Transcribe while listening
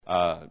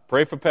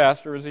Pray for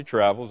Pastor as he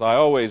travels.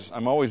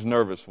 I'm always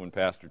nervous when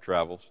Pastor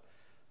travels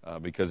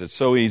because it's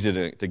so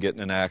easy to get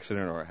in an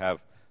accident or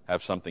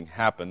have something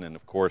happen. And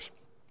of course,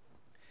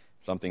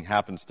 if something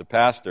happens to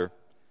Pastor,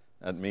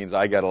 that means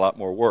I got a lot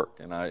more work,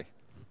 and I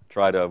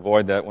try to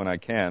avoid that when I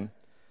can.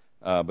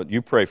 But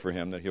you pray for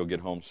him that he'll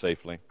get home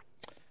safely.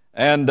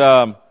 And,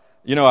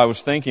 I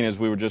was thinking as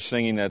we were just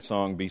singing that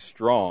song, be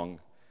strong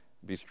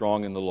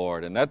in the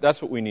Lord. And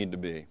that's what we need to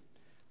be.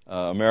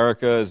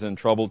 America is in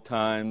troubled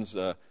times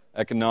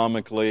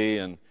economically,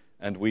 and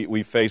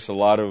we face a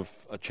lot of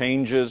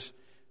changes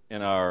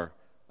in our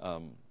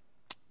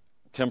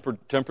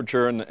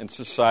temperature in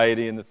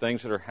society and the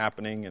things that are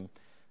happening.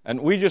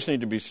 And we just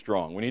need to be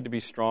strong. We need to be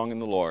strong in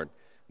the Lord.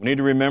 We need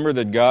to remember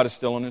that God is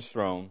still on His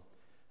throne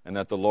and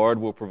that the Lord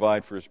will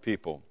provide for His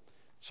people.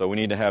 So we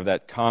need to have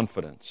that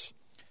confidence.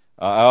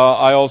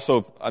 I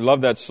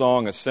love that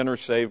song, "A Sinner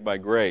Saved by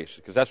Grace,"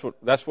 because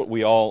that's what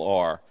we all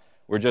are.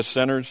 We're just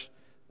sinners,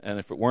 and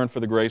if it weren't for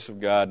the grace of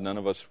God, none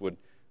of us would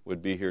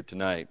be here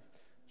tonight.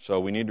 So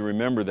we need to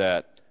remember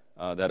that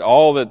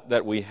all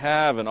that we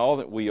have and all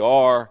that we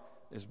are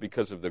is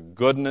because of the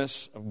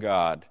goodness of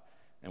God,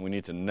 and we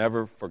need to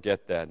never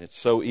forget that. It's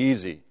so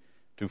easy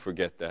to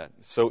forget that.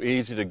 It's so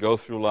easy to go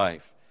through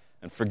life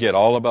and forget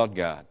all about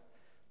God.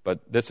 But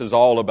this is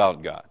all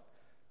about God.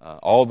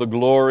 All the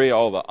glory,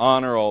 all the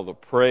honor, all the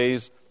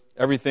praise,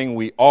 everything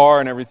we are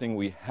and everything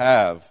we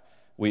have,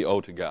 we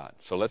owe to God.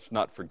 So let's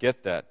not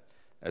forget that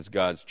as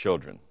God's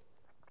children.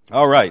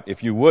 All right,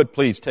 if you would,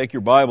 please take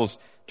your Bibles,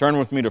 turn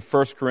with me to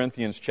 1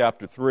 Corinthians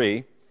chapter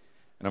 3.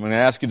 And I'm going to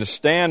ask you to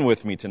stand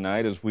with me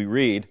tonight as we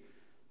read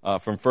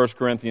from 1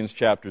 Corinthians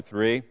chapter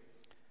 3.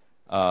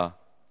 And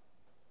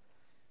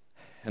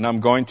I'm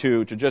going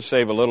to just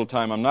save a little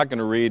time, I'm not going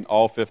to read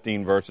all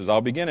 15 verses.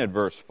 I'll begin at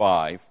verse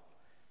 5,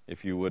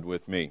 if you would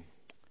with me.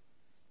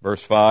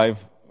 Verse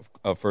 5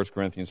 of 1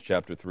 Corinthians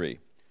chapter 3.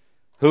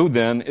 "Who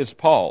then is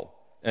Paul,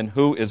 and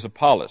who is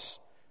Apollos,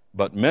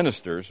 but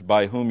ministers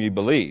by whom ye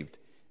believed,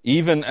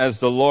 even as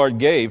the Lord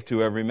gave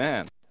to every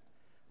man?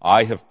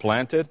 I have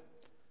planted,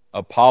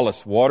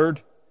 Apollos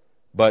watered,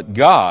 but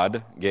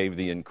God gave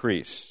the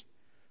increase.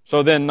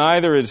 So then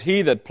neither is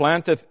he that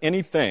planteth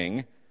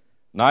anything,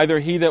 neither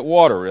he that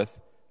watereth,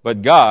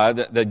 but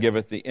God that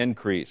giveth the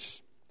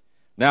increase.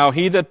 Now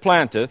he that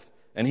planteth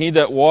and he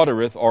that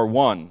watereth are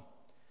one,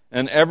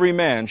 and every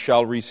man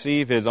shall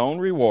receive his own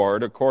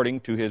reward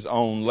according to his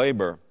own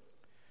labor.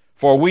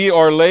 For we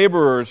are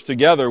laborers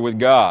together with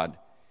God.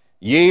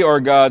 Ye are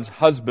God's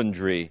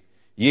husbandry,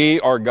 ye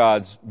are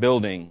God's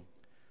building.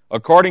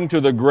 According to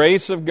the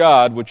grace of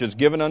God which is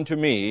given unto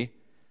me,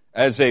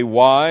 as a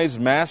wise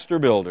master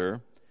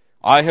builder,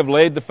 I have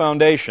laid the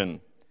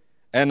foundation,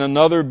 and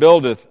another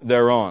buildeth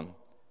thereon.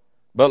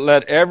 But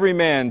let every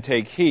man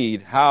take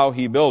heed how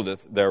he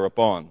buildeth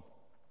thereupon.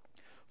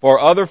 For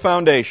other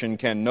foundation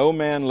can no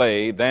man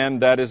lay than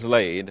that is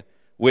laid,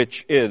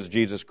 which is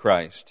Jesus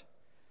Christ.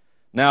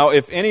 Now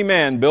if any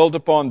man build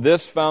upon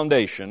this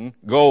foundation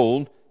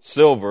gold,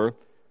 silver,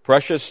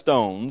 precious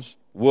stones,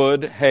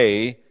 wood,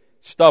 hay,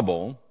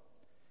 stubble,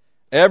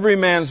 every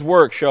man's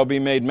work shall be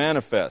made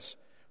manifest,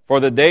 for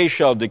the day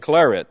shall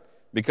declare it,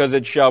 because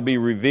it shall be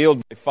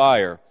revealed by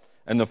fire,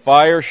 and the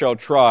fire shall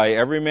try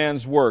every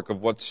man's work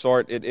of what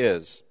sort it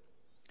is.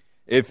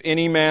 If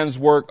any man's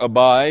work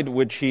abide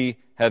which he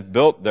hath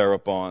built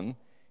thereupon,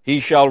 he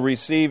shall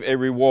receive a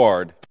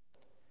reward.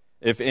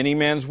 If any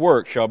man's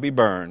work shall be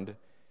burned,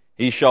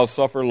 he shall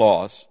suffer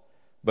loss,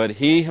 but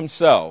he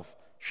himself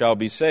shall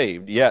be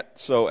saved, yet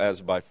so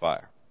as by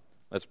fire."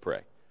 Let's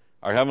pray.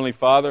 Our Heavenly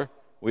Father,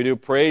 we do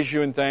praise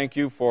you and thank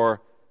you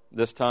for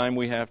this time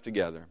we have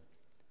together.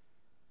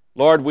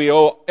 Lord, we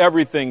owe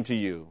everything to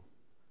you.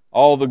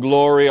 All the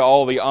glory,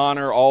 all the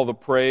honor, all the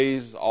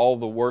praise, all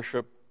the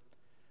worship.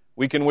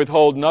 We can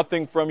withhold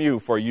nothing from you,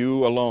 for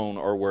you alone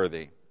are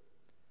worthy.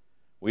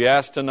 We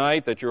ask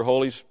tonight that your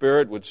Holy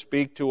Spirit would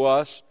speak to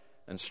us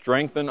and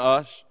strengthen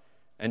us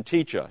and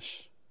teach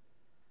us.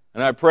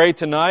 And I pray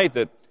tonight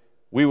that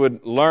we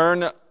would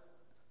learn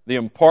the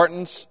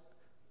importance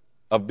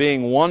of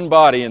being one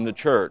body in the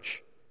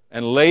church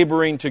and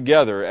laboring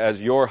together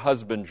as your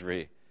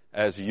husbandry,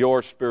 as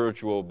your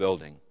spiritual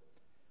building.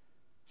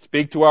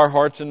 Speak to our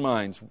hearts and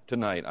minds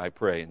tonight, I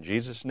pray. In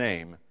Jesus'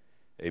 name,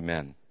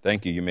 amen.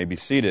 Thank you. You may be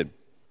seated.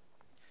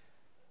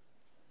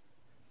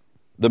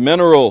 The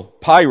mineral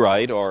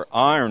pyrite, or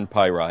iron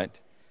pyrite,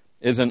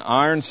 is an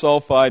iron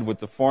sulfide with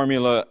the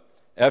formula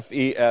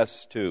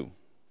FeS2.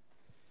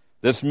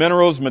 This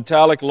mineral's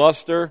metallic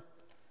luster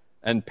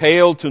and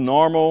pale to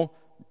normal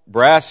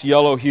brass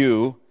yellow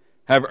hue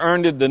have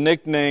earned it the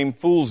nickname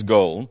fool's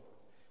gold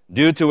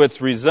due to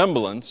its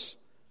resemblance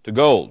to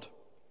gold.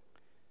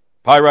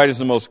 Pyrite is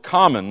the most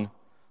common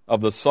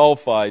of the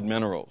sulfide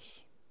minerals.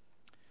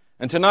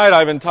 And tonight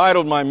I've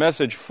entitled my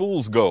message,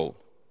 Fool's Gold.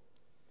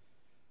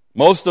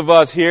 Most of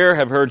us here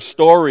have heard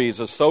stories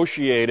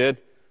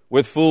associated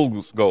with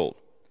fool's gold.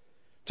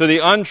 To the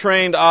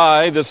untrained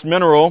eye, this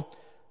mineral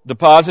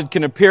deposit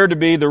can appear to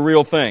be the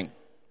real thing.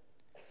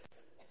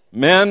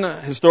 Men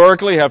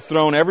historically have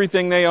thrown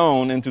everything they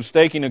own into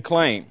staking a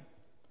claim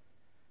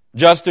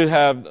just to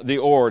have the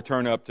ore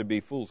turn up to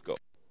be fool's gold.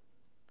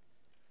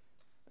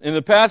 In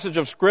the passage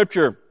of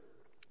Scripture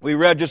we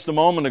read just a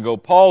moment ago,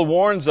 Paul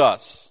warns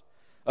us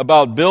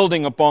about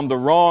building upon the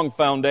wrong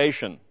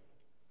foundation.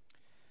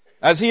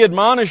 As he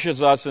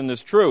admonishes us in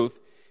this truth,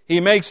 he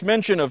makes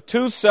mention of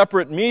two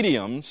separate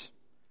mediums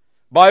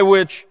by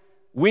which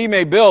we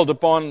may build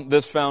upon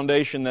this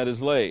foundation that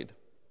is laid.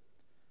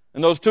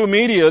 And those two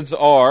mediums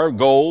are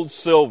gold,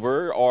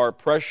 silver, or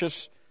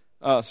precious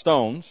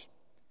stones.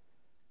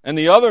 And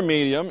the other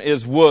medium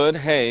is wood,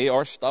 hay,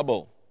 or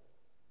stubble.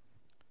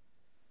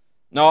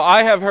 Now,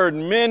 I have heard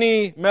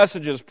many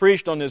messages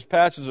preached on this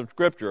passage of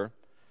Scripture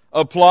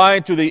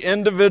applied to the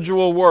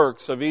individual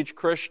works of each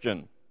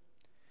Christian.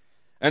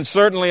 And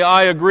certainly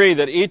I agree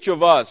that each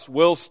of us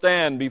will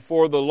stand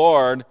before the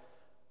Lord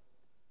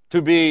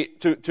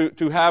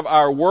to have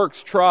our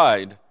works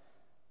tried.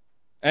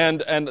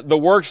 And the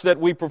works that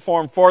we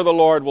perform for the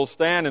Lord will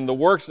stand, and the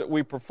works that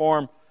we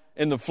perform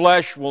in the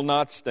flesh will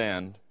not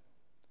stand.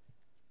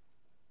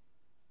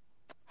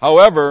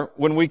 However,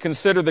 when we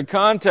consider the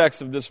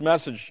context of this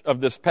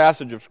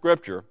passage of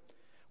Scripture,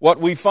 what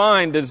we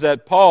find is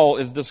that Paul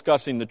is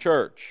discussing the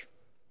church.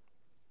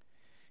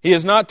 He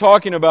is not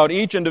talking about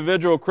each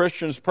individual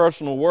Christian's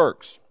personal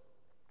works.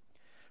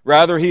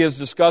 Rather, he is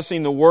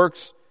discussing the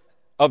works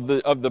of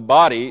the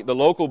body, the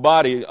local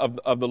body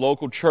of the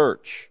local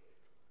church,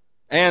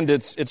 and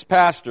its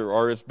pastor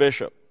or its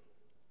bishop.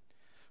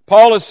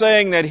 Paul is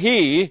saying that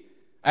he,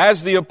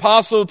 as the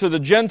apostle to the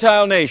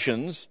Gentile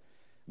nations,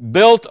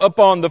 built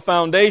upon the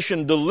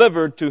foundation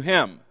delivered to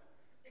him,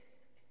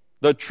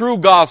 the true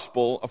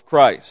gospel of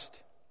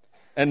Christ.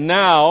 And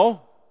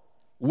now,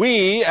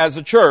 we as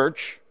a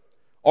church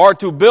are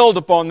to build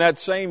upon that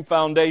same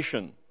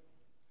foundation.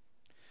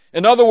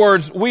 In other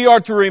words, we are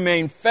to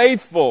remain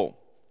faithful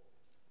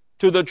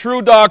to the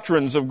true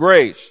doctrines of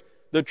grace,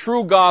 the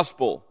true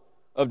gospel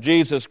of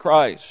Jesus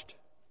Christ.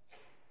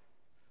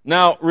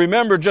 Now,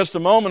 remember just a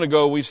moment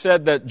ago we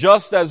said that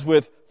just as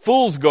with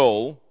fool's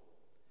gold,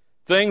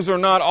 things are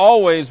not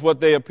always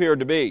what they appear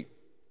to be.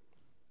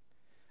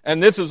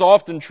 And this is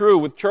often true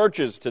with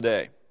churches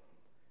today.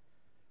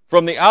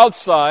 From the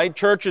outside,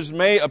 churches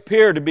may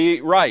appear to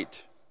be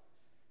right.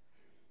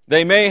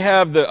 They may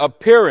have the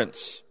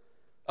appearance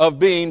of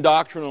being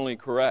doctrinally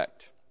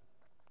correct.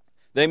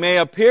 They may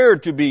appear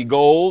to be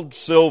gold,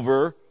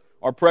 silver,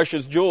 or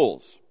precious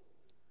jewels.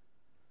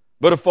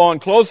 But upon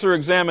closer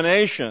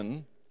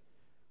examination,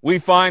 we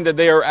find that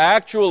they are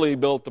actually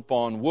built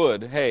upon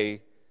wood,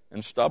 hay,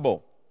 and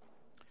stubble.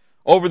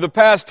 Over the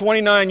past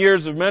 29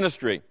 years of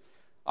ministry,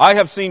 I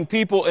have seen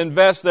people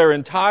invest their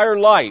entire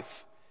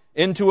life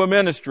into a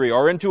ministry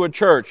or into a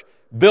church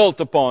built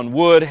upon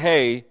wood,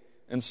 hay,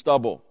 and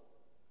stubble.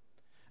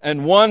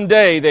 And one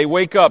day they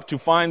wake up to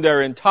find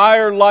their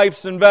entire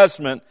life's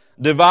investment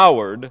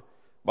devoured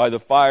by the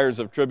fires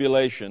of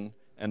tribulation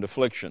and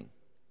affliction.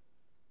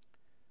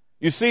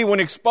 You see, when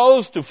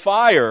exposed to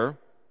fire,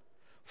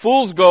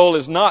 fool's gold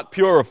is not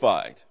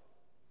purified.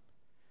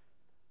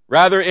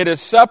 Rather, it is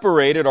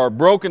separated or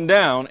broken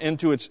down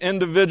into its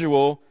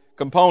individual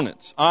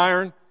components,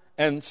 iron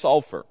and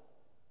sulfur.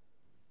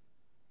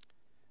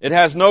 It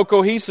has no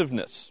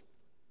cohesiveness.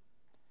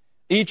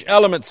 Each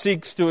element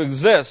seeks to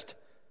exist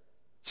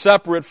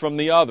separate from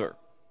the other.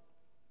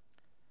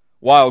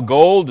 While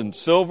gold and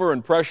silver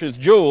and precious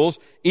jewels,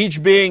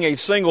 each being a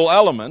single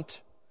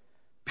element,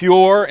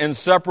 pure,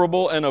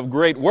 inseparable, and of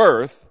great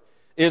worth,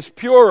 is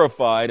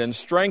purified and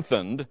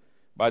strengthened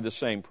by the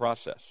same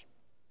process.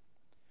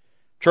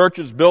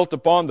 Churches built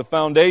upon the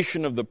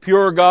foundation of the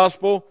pure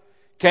gospel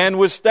can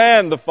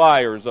withstand the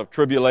fires of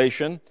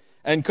tribulation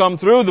and come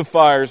through the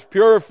fires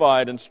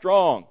purified and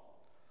strong,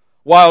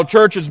 while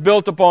churches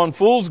built upon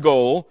fool's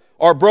gold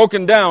are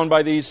broken down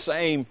by these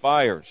same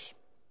fires.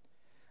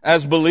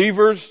 As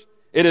believers,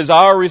 it is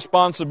our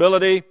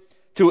responsibility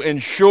to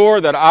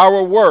ensure that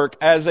our work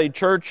as a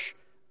church,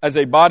 as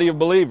a body of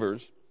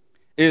believers,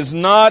 is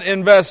not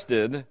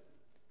invested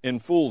in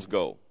fool's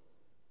gold.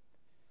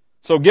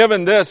 So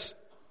given this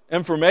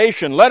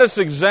information, let us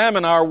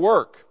examine our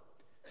work.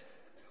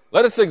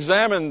 Let us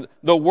examine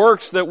the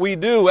works that we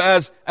do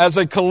as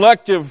a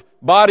collective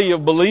body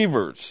of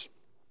believers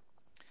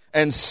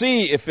and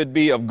see if it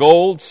be of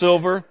gold,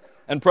 silver,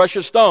 and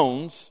precious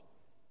stones,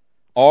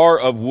 or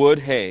of wood,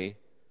 hay,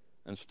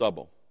 and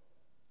stubble.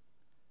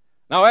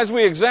 Now, as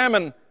we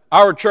examine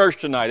our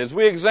church tonight, as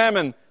we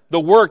examine the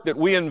work that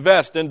we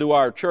invest into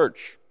our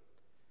church,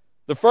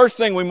 the first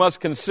thing we must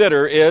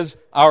consider is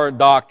our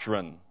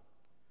doctrine.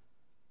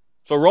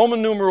 So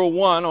Roman numeral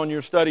 1 on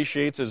your study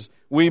sheets is,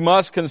 we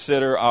must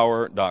consider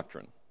our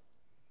doctrine.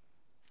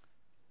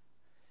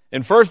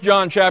 In 1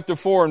 John chapter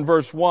 4 and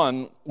verse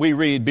 1, we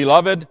read,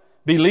 "Beloved,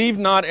 believe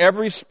not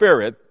every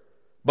spirit,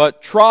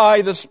 but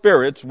try the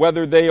spirits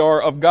whether they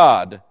are of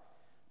God,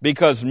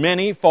 because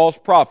many false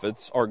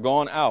prophets are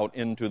gone out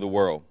into the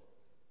world."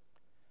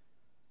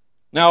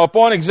 Now,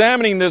 upon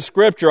examining this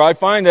scripture, I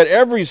find that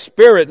every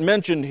spirit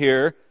mentioned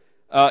here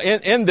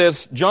in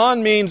this,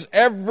 John means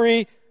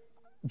every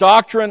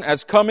doctrine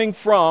as coming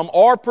from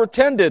or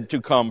pretended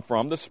to come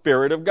from the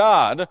Spirit of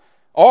God,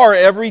 or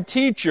every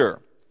teacher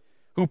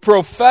who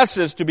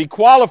professes to be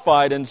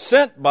qualified and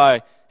sent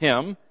by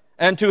Him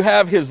and to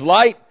have His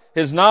light,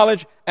 His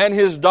knowledge, and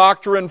His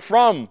doctrine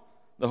from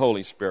the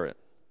Holy Spirit.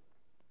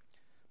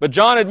 But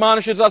John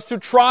admonishes us to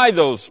try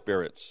those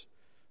spirits,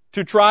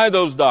 to try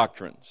those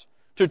doctrines,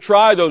 to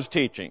try those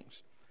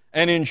teachings,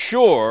 and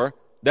ensure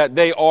that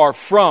they are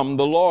from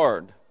the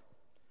Lord.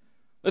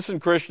 Listen,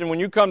 Christian, when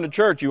you come to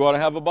church, you ought to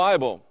have a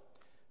Bible.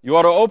 You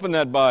ought to open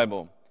that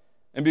Bible.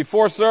 And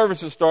before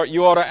services start,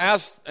 you ought to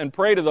ask and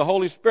pray to the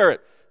Holy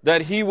Spirit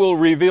that He will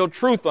reveal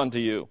truth unto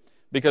you,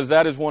 because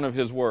that is one of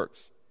His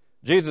works.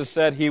 Jesus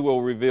said He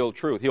will reveal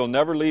truth. He'll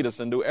never lead us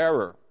into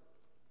error.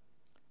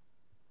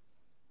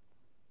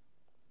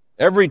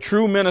 Every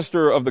true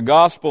minister of the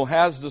gospel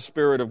has the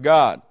Spirit of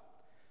God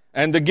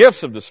and the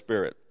gifts of the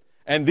Spirit,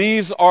 and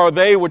these are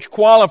they which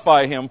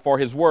qualify him for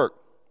his work.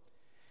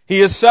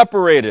 He is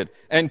separated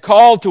and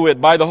called to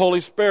it by the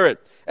Holy Spirit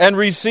and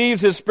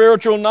receives his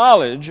spiritual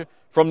knowledge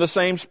from the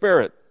same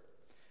Spirit.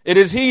 It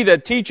is he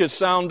that teaches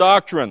sound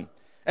doctrine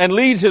and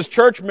leads his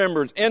church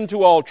members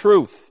into all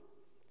truth.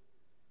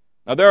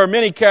 Now, there are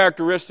many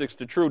characteristics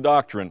to true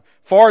doctrine,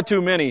 far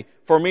too many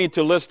for me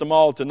to list them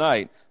all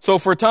tonight. So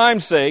for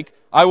time's sake,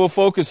 I will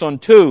focus on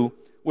two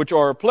which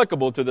are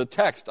applicable to the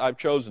text I've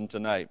chosen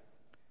tonight.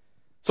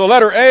 So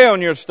letter A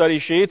on your study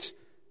sheets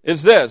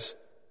is this: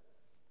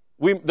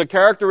 the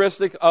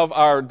characteristic of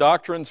our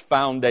doctrine's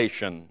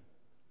foundation.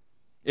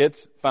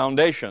 Its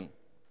foundation.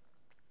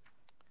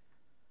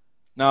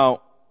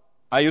 Now,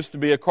 I used to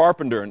be a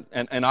carpenter,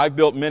 and I've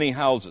built many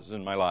houses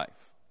in my life.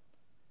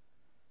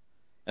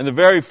 And the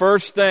very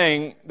first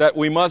thing that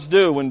we must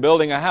do when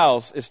building a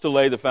house is to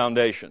lay the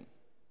foundation.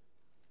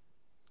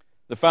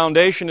 The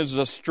foundation is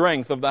the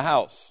strength of the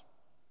house.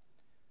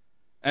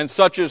 And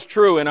such is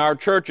true in our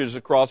churches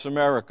across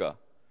America.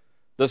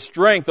 The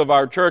strength of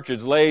our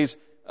churches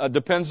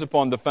depends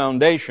upon the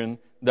foundation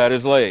that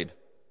is laid.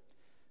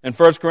 In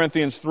 1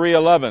 Corinthians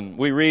 3:11,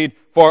 we read,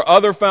 "For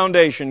other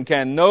foundation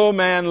can no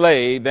man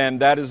lay than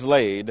that is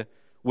laid,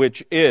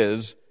 which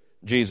is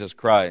Jesus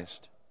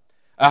Christ."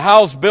 A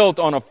house built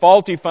on a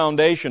faulty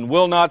foundation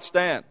will not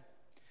stand.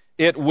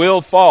 It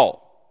will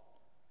fall,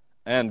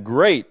 and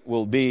great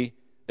will be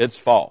its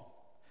fall.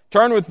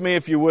 Turn with me,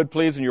 if you would,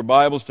 please, in your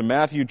Bibles to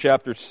Matthew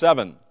chapter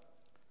 7.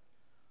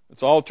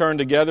 Let's all turn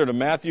together to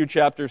Matthew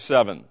chapter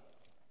 7.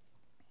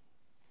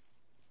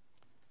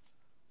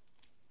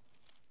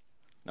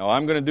 Now,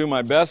 I'm going to do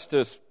my best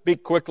to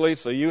speak quickly,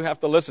 so you have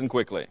to listen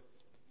quickly.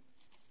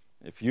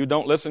 If you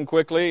don't listen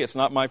quickly, it's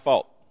not my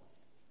fault.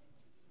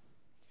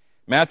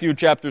 Matthew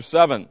chapter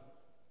 7.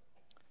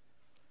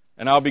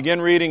 And I'll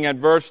begin reading at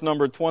verse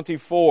number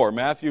 24.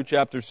 Matthew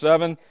chapter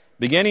 7,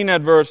 beginning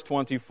at verse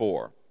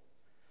 24.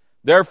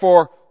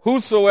 "Therefore,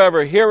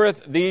 whosoever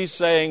heareth these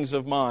sayings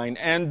of mine,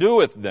 and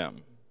doeth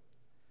them,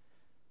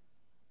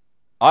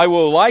 I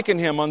will liken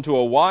him unto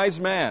a wise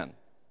man,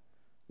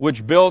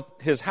 which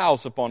built his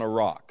house upon a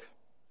rock.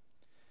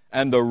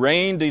 And the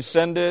rain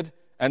descended,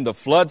 and the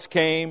floods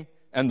came,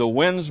 and the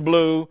winds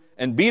blew,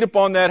 and beat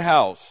upon that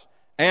house,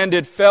 and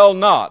it fell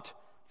not,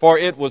 for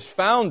it was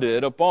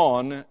founded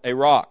upon a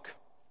rock.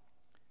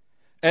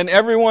 And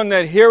everyone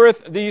that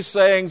heareth these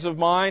sayings of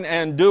mine,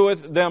 and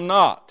doeth them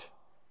not,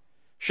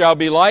 shall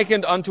be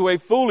likened unto a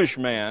foolish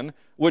man,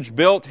 which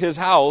built his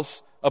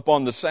house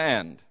upon the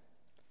sand.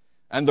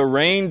 And the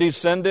rain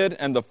descended,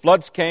 and the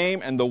floods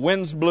came, and the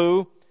winds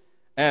blew,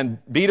 and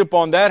beat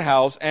upon that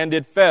house, and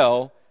it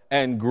fell,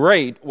 and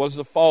great was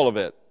the fall of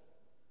it."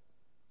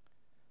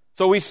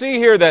 So we see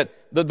here that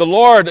the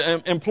Lord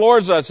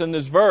implores us in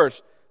this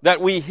verse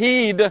that we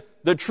heed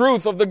the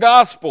truth of the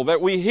gospel,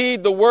 that we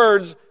heed the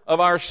words of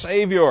our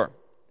Savior.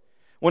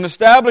 When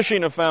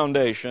establishing a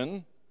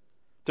foundation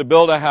to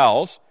build a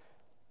house,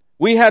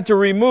 we had to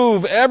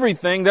remove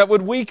everything that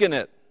would weaken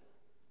it.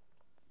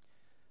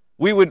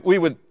 We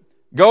would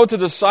go to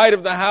the site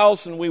of the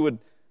house, and we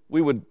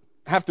would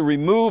have to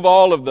remove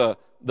all of the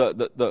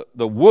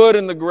wood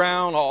in the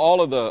ground,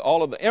 all of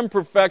the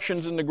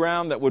imperfections in the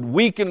ground that would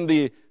weaken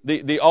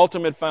the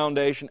ultimate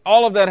foundation.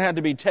 All of that had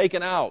to be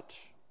taken out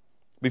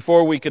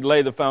before we could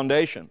lay the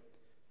foundation.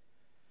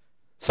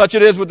 Such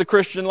it is with the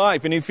Christian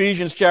life. In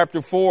Ephesians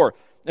chapter 4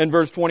 and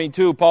verse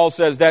 22, Paul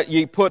says that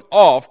ye put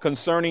off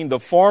concerning the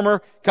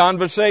former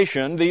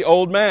conversation the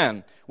old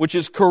man, which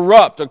is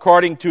corrupt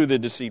according to the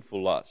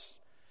deceitful lusts.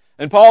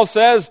 And Paul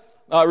says,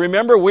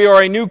 remember, we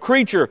are a new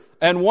creature.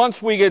 And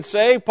once we get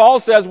saved, Paul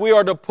says we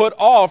are to put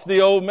off the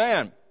old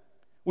man.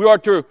 We are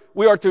to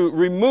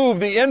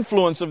remove the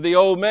influence of the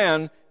old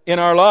man in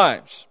our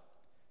lives.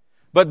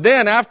 But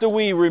then, after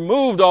we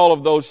removed all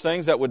of those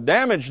things that would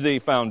damage the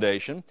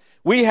foundation,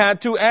 we had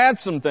to add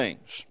some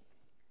things.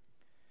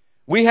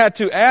 We had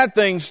to add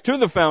things to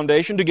the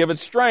foundation to give it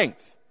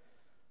strength.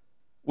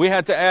 We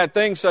had to add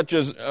things such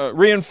as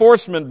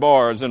reinforcement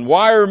bars and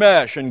wire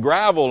mesh and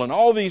gravel, and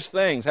all these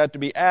things had to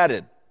be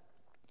added.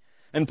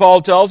 And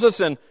Paul tells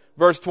us in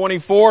verse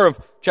 24 of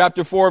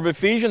chapter 4 of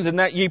Ephesians, in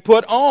that ye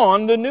put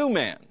on the new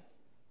man,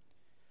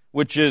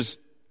 which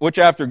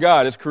after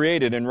God is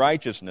created in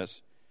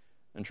righteousness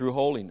and true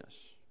holiness.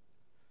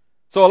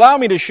 So allow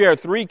me to share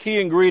 3 key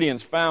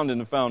ingredients found in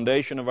the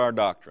foundation of our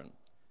doctrine.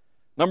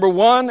 Number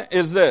 1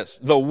 is this,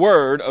 the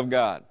Word of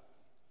God.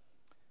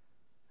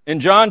 In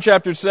John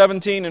chapter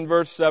 17 and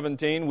verse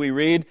 17, we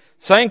read,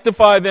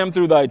 sanctify them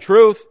through thy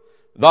truth,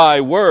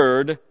 thy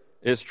word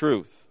is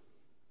truth.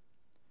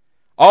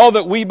 All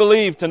that we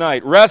believe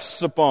tonight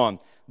rests upon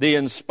the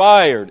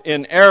inspired,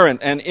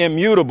 inerrant, and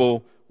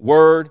immutable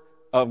Word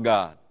of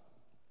God.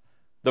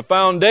 The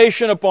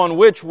foundation upon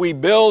which we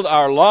build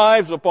our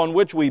lives, upon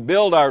which we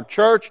build our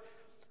church,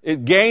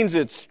 it gains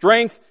its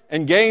strength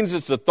and gains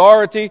its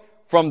authority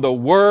from the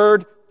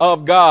Word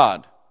of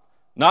God.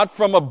 Not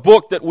from a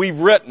book that we've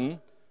written,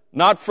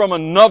 not from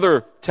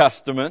another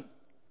testament,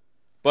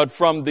 but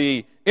from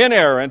the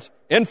inerrant,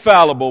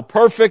 infallible,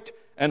 perfect,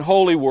 and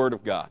holy Word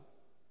of God.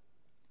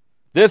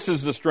 This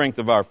is the strength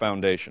of our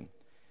foundation.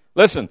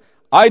 Listen,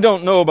 I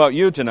don't know about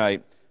you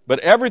tonight, but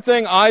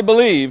everything I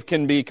believe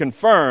can be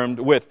confirmed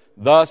with,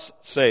 thus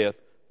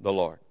saith the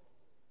Lord.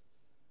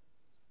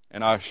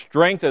 And our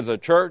strength as a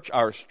church,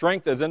 our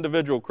strength as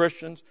individual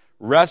Christians,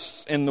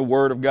 rests in the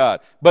Word of God.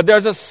 But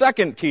there's a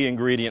second key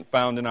ingredient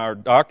found in our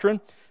doctrine,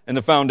 in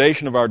the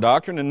foundation of our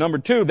doctrine. And number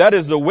 2, that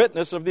is the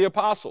witness of the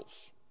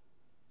apostles.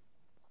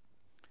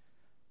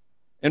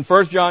 In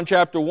 1 John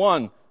chapter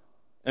 1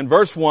 and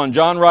verse 1,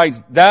 John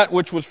writes, that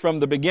which was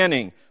from the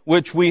beginning,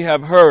 which we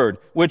have heard,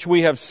 which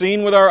we have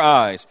seen with our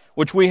eyes,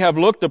 which we have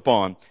looked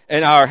upon,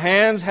 and our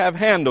hands have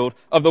handled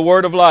of the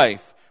word of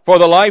life. For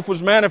the life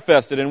was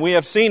manifested, and we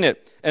have seen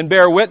it, and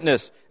bear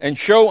witness, and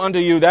show unto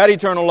you that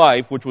eternal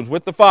life which was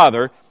with the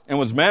Father, and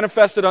was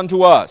manifested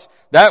unto us.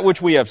 That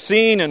which we have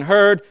seen and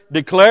heard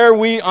declare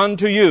we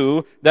unto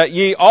you, that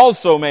ye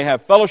also may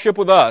have fellowship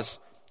with us.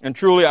 And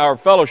truly our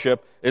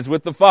fellowship is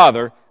with the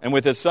Father and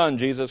with His Son,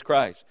 Jesus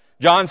Christ.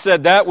 John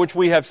said, that which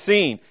we have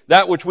seen,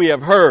 that which we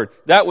have heard,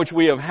 that which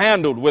we have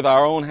handled with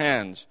our own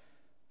hands,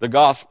 the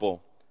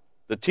gospel,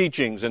 the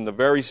teachings and the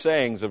very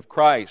sayings of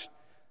Christ,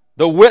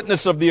 the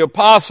witness of the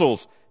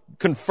apostles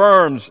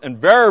confirms and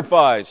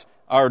verifies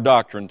our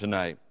doctrine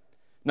tonight.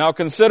 Now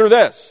consider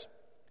this.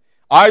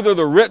 Either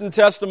the written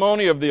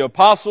testimony of the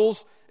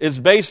apostles is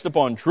based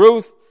upon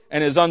truth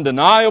and is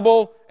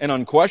undeniable and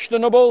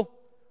unquestionable,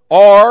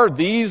 or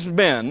these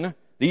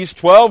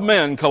 12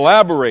 men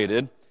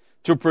collaborated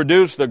to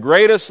produce the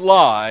greatest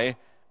lie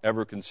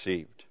ever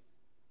conceived.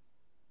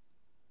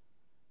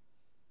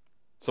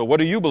 So what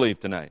do you believe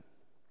tonight?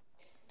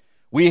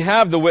 We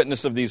have the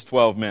witness of these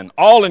 12 men,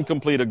 all in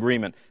complete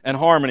agreement and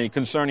harmony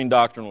concerning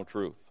doctrinal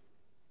truth.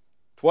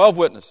 12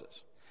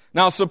 witnesses.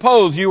 Now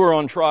suppose you were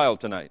on trial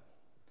tonight,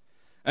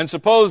 and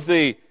suppose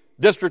the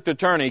district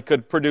attorney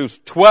could produce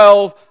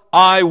 12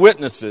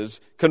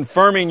 eyewitnesses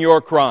confirming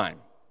your crime.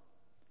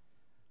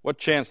 What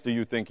chance do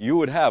you think you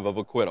would have of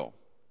acquittal?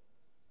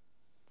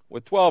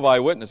 With 12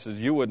 eyewitnesses,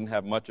 you wouldn't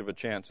have much of a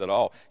chance at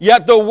all.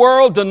 Yet the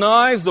world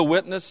denies the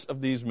witness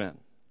of these men.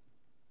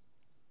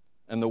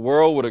 And the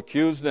world would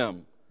accuse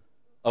them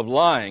of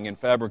lying and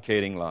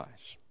fabricating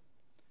lies.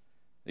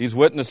 The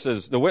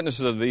witnesses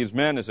of these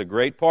men is a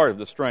great part of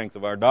the strength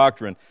of our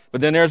doctrine.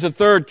 But then there's a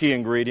third key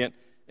ingredient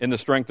in the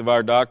strength of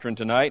our doctrine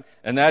tonight,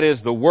 and that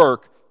is the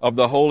work of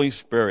the Holy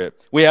Spirit.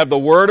 We have the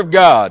Word of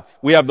God,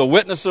 we have the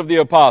witness of the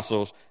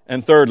apostles,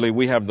 and thirdly,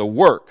 we have the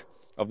work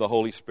of the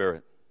Holy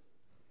Spirit.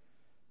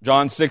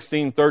 John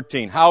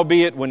 16:13,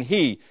 howbeit when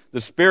He,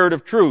 the Spirit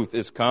of truth,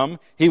 is come,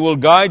 He will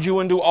guide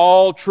you into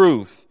all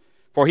truth.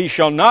 For He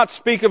shall not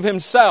speak of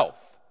Himself,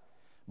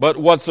 but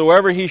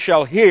whatsoever He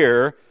shall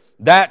hear,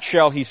 that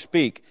shall He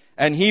speak,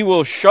 and He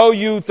will show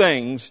you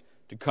things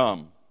to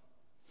come.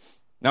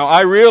 Now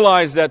I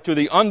realize that to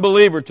the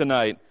unbeliever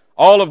tonight,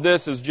 all of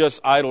this is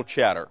just idle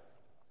chatter.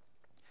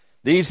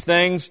 These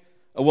things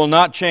will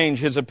not change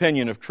his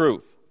opinion of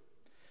truth.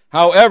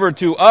 However,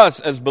 to us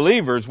as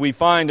believers, we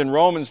find in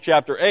Romans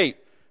chapter 8,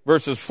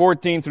 verses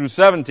 14 through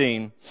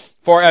 17,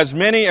 for as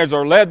many as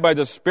are led by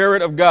the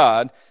Spirit of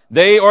God,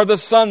 they are the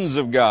sons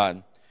of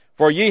God.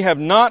 For ye have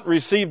not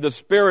received the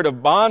spirit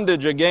of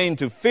bondage again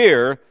to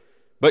fear,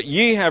 but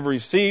ye have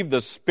received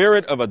the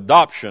spirit of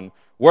adoption,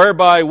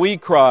 whereby we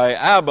cry,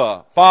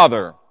 Abba,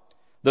 Father.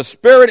 The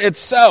Spirit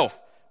itself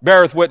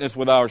beareth witness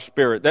with our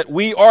spirit, that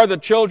we are the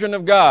children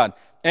of God.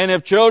 And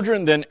if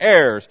children, then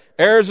heirs,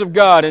 heirs of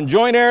God, and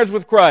joint heirs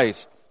with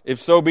Christ, if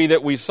so be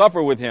that we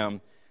suffer with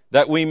Him,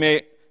 that we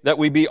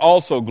be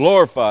also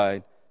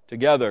glorified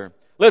together.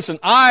 Listen,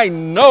 I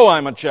know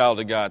I'm a child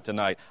of God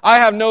tonight. I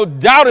have no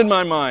doubt in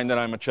my mind that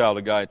I'm a child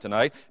of God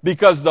tonight,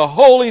 because the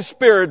Holy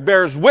Spirit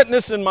bears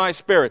witness in my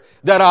spirit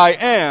that I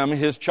am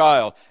His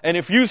child. And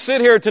if you sit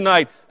here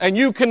tonight and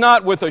you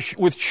cannot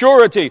with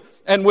surety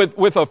and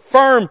with a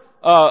firm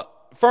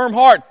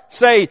heart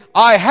say,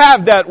 I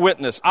have that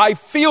witness, I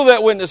feel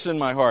that witness in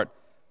my heart,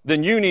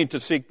 then you need to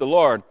seek the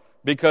Lord,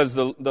 because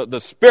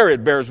the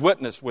Spirit bears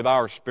witness with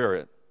our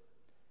spirit.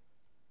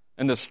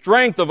 And the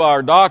strength of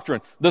our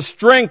doctrine, the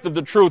strength of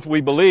the truth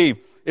we believe,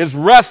 is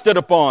rested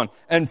upon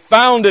and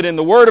founded in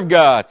the Word of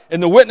God, in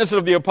the witness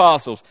of the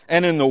apostles,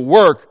 and in the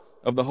work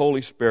of the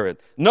Holy Spirit.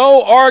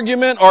 No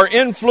argument or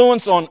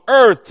influence on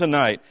earth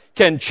tonight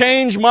can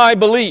change my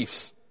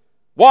beliefs.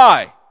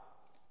 Why?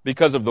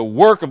 Because of the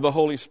work of the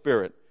Holy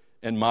Spirit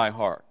in my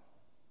heart.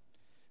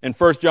 In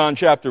 1 John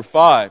chapter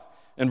 5,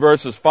 in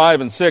verses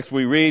 5 and 6,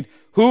 we read,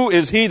 "Who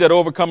is he that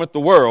overcometh the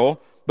world,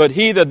 but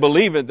he that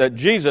believeth that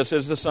Jesus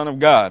is the Son of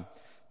God?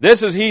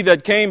 This is he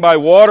that came by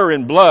water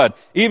and blood,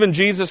 even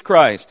Jesus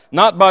Christ,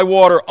 not by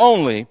water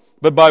only,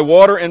 but by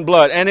water and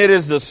blood. And it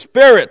is the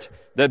Spirit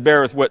that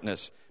beareth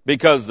witness,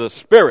 because the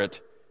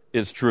Spirit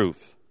is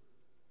truth."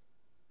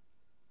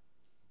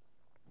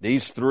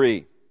 These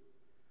three,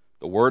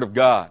 the Word of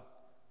God,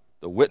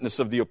 the witness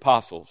of the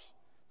apostles,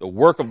 the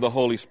work of the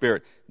Holy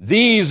Spirit,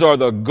 these are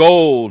the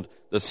gold,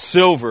 the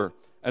silver,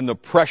 and the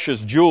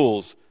precious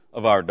jewels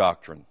of our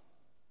doctrine.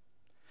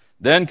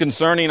 Then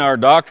concerning our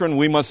doctrine,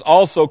 we must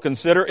also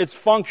consider its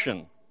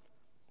function.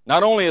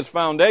 Not only its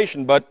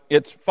foundation, but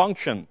its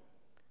function.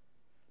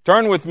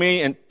 Turn with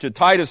me to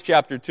Titus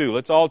chapter 2.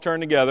 Let's all turn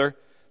together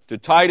to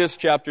Titus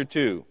chapter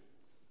 2.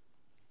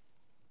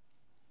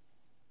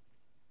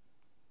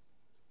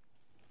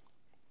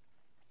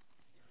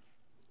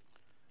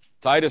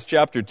 Titus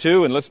chapter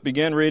 2, and let's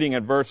begin reading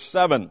at verse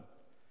 7.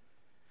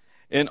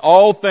 "In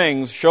all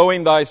things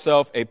showing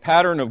thyself a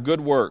pattern of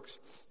good works,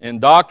 in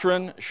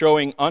doctrine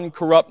showing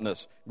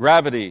uncorruptness,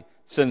 gravity,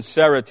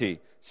 sincerity,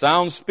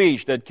 sound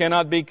speech that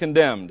cannot be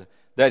condemned,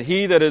 that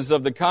he that is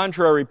of the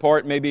contrary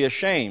part may be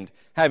ashamed,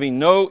 having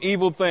no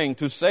evil thing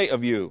to say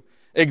of you.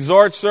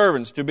 Exhort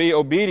servants to be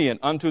obedient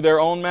unto their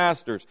own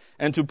masters,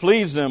 and to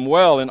please them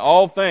well in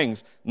all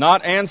things,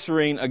 not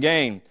answering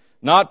again,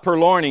 not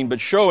purloining,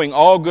 but showing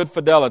all good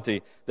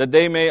fidelity, that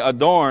they may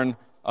adorn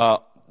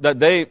the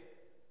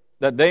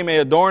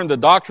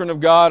doctrine of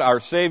God our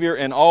Savior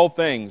in all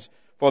things.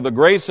 For the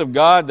grace of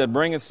God that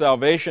bringeth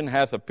salvation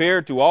hath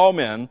appeared to all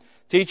men,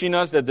 teaching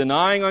us that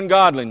denying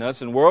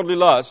ungodliness and worldly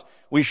lusts,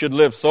 we should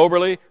live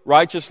soberly,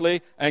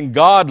 righteously, and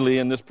godly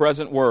in this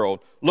present world,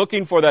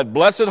 looking for that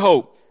blessed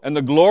hope and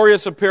the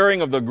glorious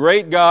appearing of the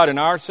great God and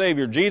our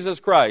Savior, Jesus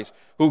Christ,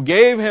 who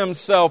gave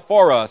himself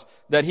for us,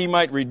 that he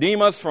might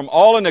redeem us from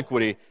all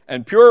iniquity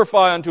and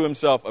purify unto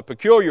himself a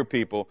peculiar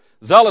people,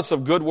 zealous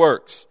of good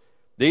works.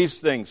 These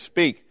things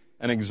speak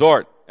and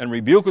exhort and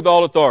rebuke with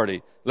all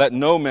authority. Let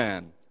no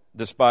man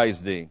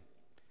despise thee."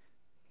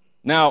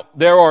 Now,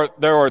 there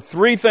are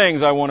three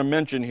things I want to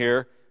mention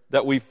here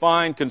that we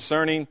find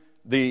concerning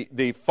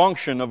the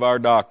function of our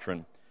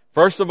doctrine.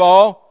 First of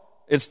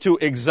all, it's to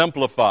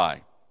exemplify.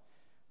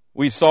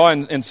 We saw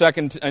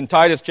in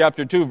Titus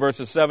chapter 2,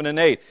 verses 7 and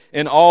 8,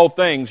 "In all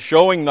things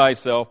showing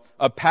thyself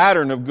a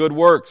pattern of good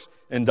works,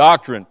 in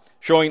doctrine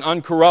showing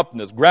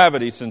uncorruptness,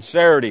 gravity,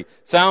 sincerity,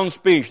 sound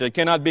speech that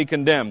cannot be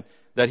condemned,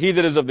 that he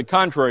that is of the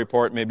contrary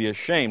part may be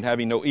ashamed,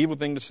 having no evil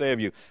thing to say of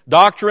you."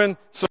 Doctrine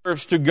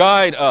serves to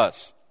guide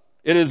us.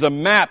 It is a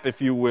map, if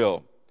you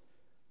will.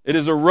 It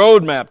is a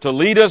roadmap to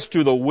lead us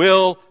to the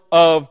will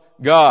of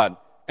God.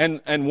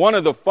 And one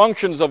of the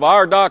functions of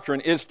our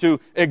doctrine is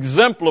to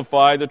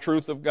exemplify the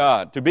truth of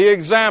God, to be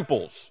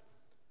examples.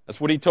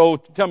 That's what he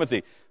told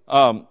Timothy,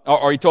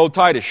 or he told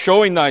Titus,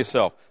 "Showing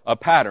thyself a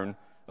pattern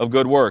of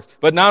good works."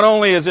 But not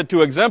only is it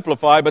to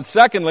exemplify, but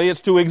secondly,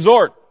 it's to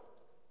exhort.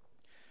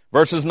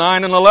 Verses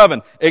 9 and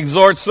 11,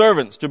 "Exhort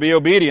servants to be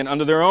obedient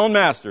unto their own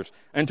masters,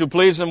 and to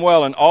please them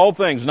well in all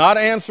things, not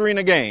answering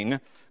again,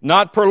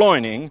 not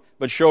purloining,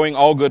 but showing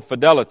all good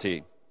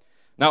fidelity."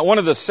 Now, one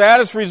of the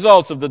saddest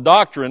results of the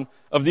doctrine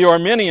of the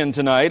Arminian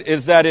tonight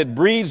is that it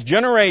breeds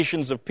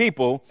generations of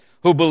people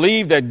who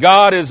believe that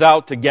God is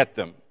out to get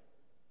them.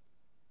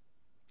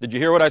 Did you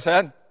hear what I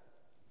said?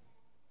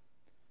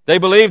 They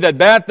believe that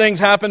bad things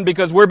happen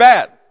because we're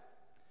bad.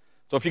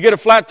 So if you get a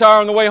flat tire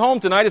on the way home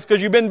tonight, it's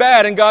because you've been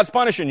bad and God's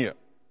punishing you.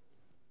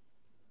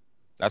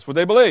 That's what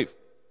they believe.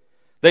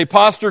 They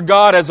posture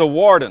God as a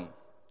warden,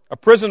 a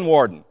prison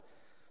warden,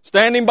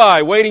 standing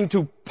by, waiting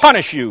to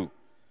punish you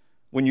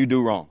when you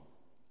do wrong.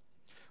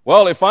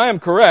 Well, if I am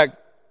correct,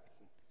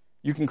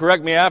 you can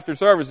correct me after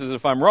services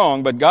if I'm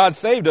wrong, but God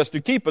saved us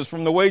to keep us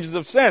from the wages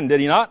of sin,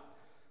 did he not?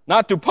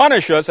 Not to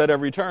punish us at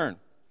every turn.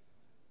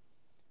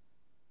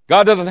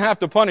 God doesn't have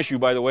to punish you,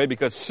 by the way,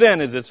 because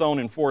sin is its own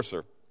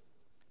enforcer.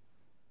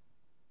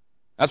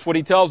 That's what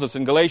he tells us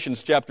in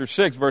Galatians chapter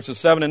 6, verses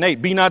 7 and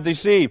 8. "Be not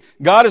deceived.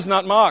 God is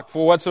not mocked,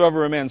 for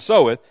whatsoever a man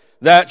soweth,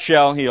 that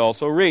shall he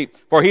also reap.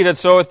 For he that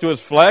soweth to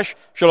his flesh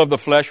shall of the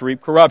flesh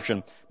reap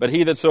corruption. But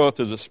he that soweth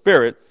to the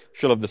Spirit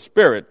shall of the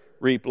Spirit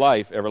reap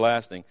life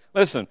everlasting."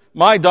 Listen,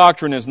 my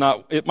doctrine is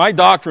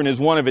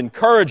one of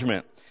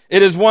encouragement.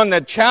 It is one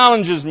that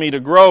challenges me to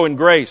grow in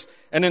grace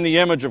and in the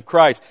image of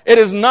Christ. It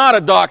is not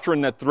a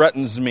doctrine that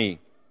threatens me.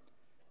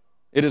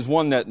 It is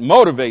one that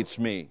motivates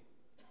me.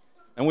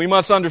 And we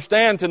must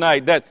understand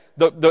tonight that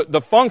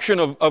the function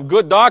of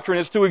good doctrine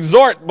is to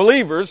exhort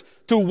believers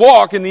to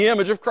walk in the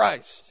image of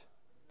Christ.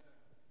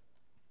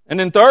 And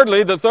then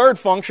thirdly, the third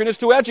function is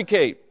to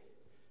educate.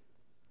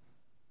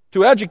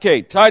 To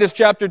educate. Titus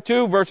chapter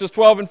 2, verses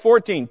 12 and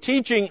 14.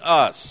 "Teaching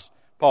us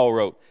Paul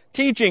wrote,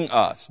 teaching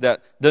us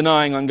that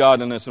denying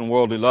ungodliness and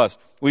worldly lust,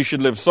 we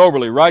should live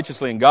soberly,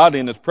 righteously, and godly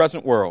in this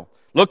present world,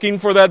 looking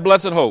for that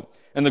blessed hope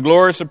and the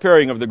glorious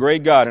appearing of the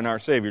great God and our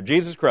Savior,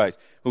 Jesus Christ,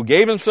 who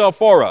gave himself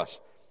for us,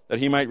 that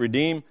he might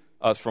redeem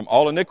us from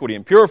all iniquity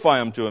and purify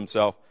unto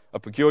himself a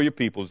peculiar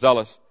people,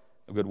 zealous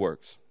of good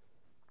works.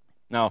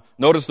 Now,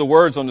 notice the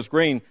words on the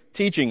screen,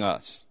 teaching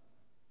us.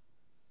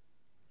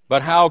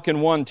 But how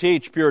can one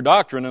teach pure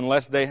doctrine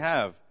unless they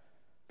have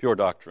pure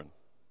doctrine?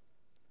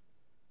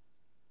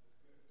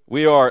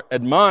 We are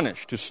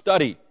admonished to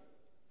study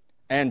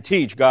and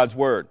teach God's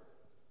Word,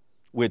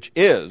 which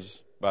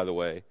is, by the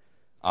way,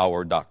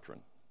 our doctrine.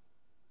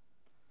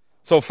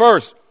 So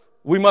first,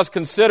 we must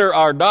consider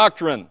our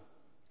doctrine.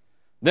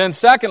 Then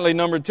secondly,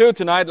 number two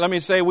tonight, let me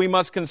say we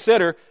must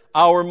consider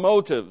our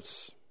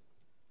motives.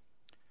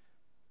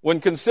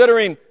 When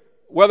considering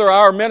whether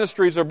our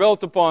ministries are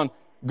built upon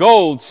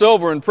gold,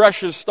 silver, and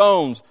precious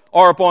stones,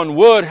 or upon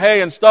wood,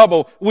 hay, and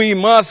stubble, we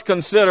must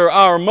consider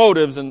our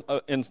motives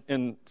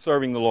in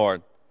serving the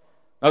Lord.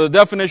 Now, the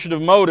definition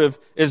of motive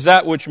is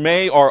that which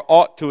may or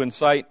ought to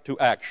incite to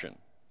action.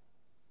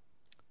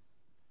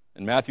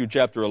 In Matthew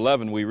chapter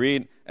 11, we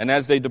read, "And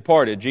as they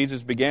departed,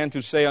 Jesus began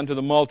to say unto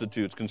the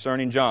multitudes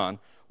concerning John,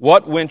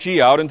 What went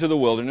ye out into the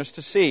wilderness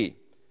to see?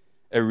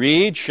 A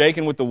reed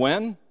shaken with the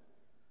wind?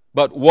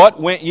 But what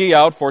went ye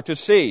out for to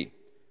see?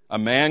 A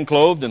man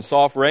clothed in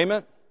soft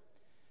raiment?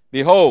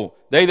 Behold,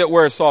 they that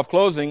wear soft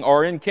clothing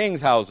are in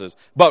kings' houses.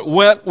 But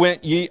what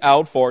went ye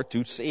out for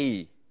to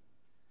see?"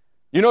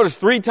 You notice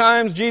 3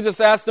 times Jesus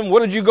asked them,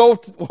 what do you go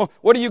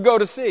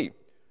to see?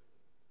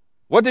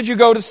 What did you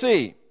go to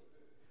see?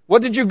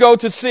 What did you go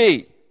to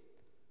see?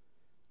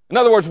 In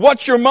other words,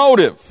 what's your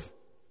motive?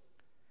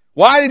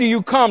 Why do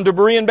you come to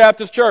Berean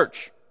Baptist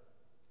Church?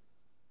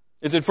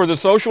 Is it for the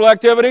social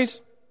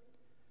activities?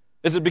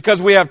 Is it because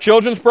we have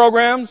children's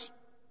programs?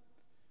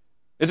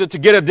 Is it to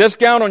get a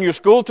discount on your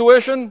school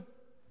tuition?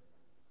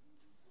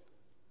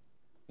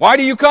 Why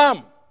do you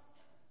come?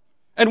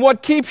 And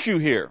what keeps you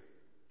here?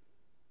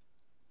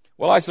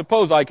 Well, I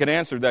suppose I could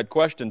answer that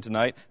question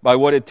tonight by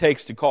what it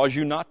takes to cause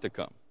you not to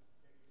come.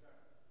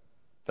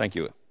 Thank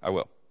you. I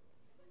will.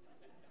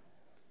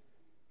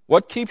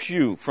 What keeps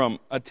you from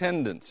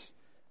attendance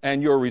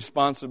and your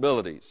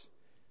responsibilities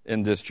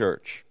in this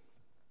church?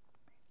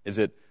 Is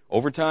it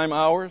overtime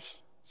hours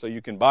so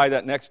you can buy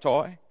that next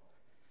toy?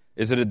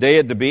 Is it a day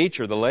at the beach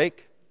or the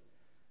lake?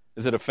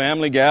 Is it a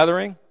family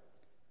gathering?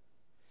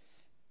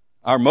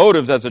 Our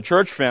motives as a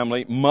church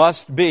family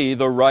must be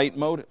the right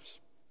motives.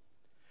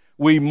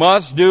 We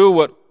must do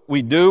what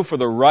we do for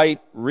the right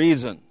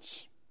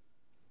reasons.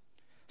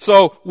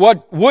 So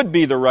what would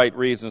be the right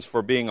reasons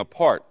for being a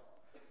part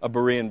of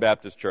Berean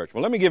Baptist Church?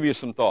 Well, let me give you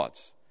some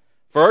thoughts.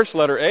 First,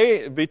 letter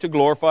A would be to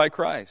glorify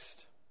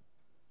Christ.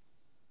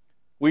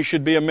 We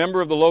should be a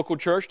member of the local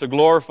church to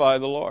glorify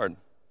the Lord.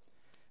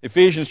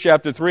 Ephesians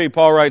chapter 3,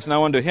 Paul writes,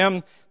 "Now unto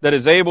him that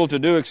is able to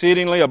do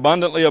exceedingly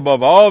abundantly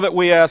above all that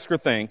we ask or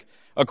think,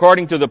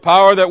 according to the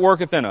power that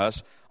worketh in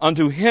us,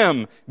 unto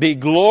him be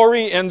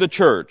glory in the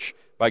church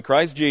by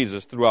Christ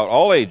Jesus throughout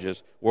all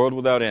ages, world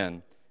without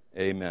end.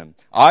 Amen."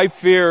 I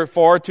fear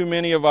far too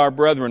many of our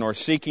brethren are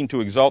seeking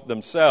to exalt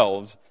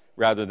themselves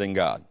rather than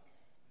God.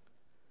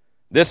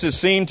 This is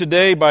seen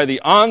today by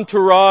the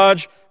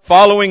entourage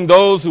following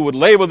those who would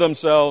label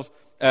themselves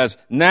as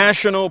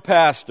national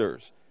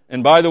pastors.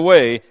 And by the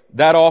way,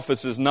 that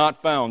office is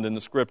not found in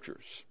the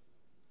Scriptures.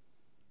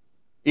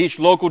 Each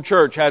local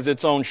church has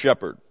its own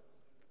shepherd.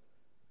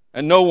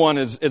 And no one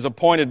is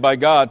appointed by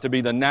God to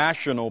be the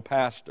national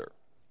pastor.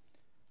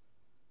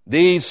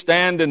 These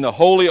stand in the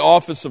holy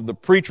office of the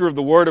preacher of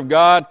the Word of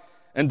God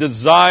and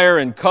desire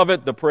and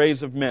covet the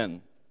praise of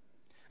men.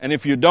 And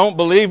if you don't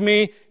believe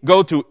me,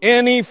 go to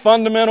any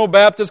fundamental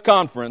Baptist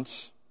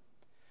conference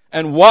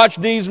and watch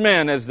these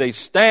men as they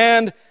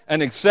stand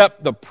and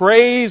accept the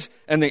praise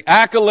and the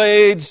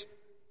accolades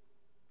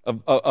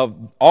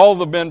of all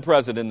the men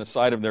present in the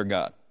sight of their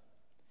God.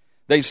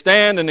 They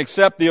stand and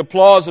accept the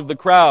applause of the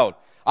crowd.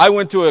 I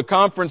went to a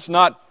conference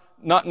not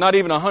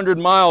even 100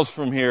 miles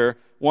from here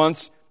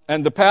once,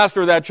 and the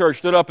pastor of that church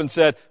stood up and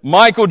said,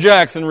 "Michael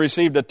Jackson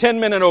received a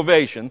 10-minute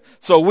ovation,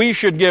 so we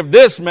should give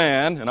this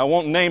man," and I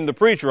won't name the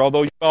preacher,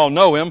 although you all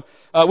know him,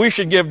 "we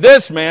should give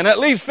this man at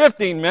least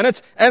 15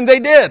 minutes," and they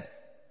did.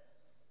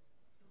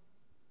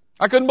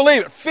 I couldn't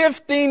believe it.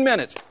 15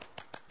 minutes.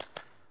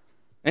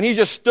 And he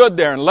just stood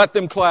there and let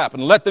them clap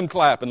and let them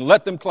clap and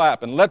let them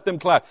clap and let them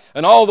clap.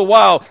 And all the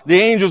while, the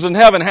angels in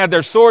heaven had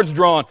their swords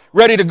drawn,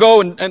 ready to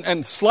go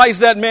and slice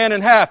that man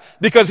in half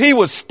because he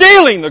was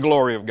stealing the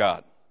glory of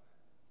God.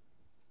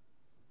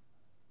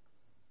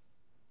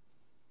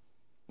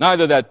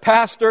 Neither that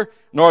pastor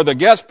nor the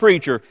guest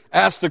preacher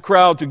asked the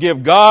crowd to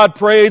give God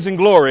praise and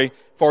glory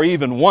for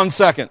even 1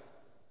 second.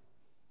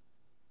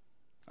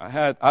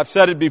 I've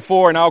said it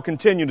before and I'll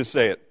continue to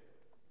say it.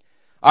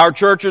 Our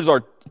churches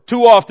are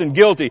too often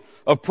guilty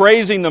of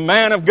praising the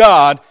man of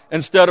God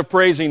instead of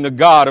praising the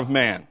God of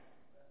man.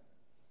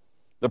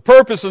 The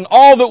purpose in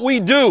all that we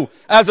do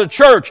as a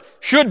church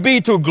should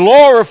be to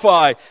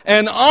glorify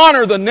and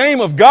honor the name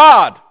of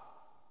God.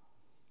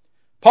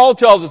 Paul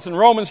tells us in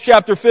Romans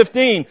chapter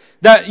 15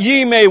 that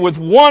ye may with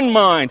one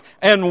mind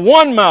and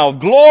one mouth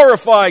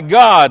glorify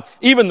God,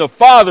 even the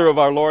Father of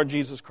our Lord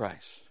Jesus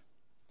Christ.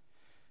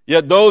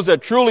 Yet those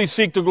that truly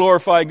seek to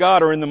glorify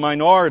God are in the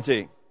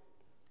minority.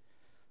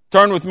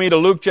 Turn with me to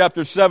Luke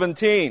chapter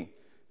 17,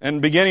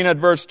 and beginning at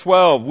verse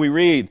 12, we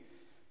read,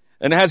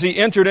 And as he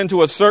entered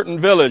into a certain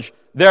village,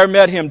 there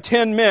met him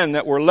 10 men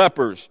that were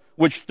lepers,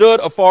 which stood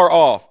afar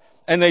off.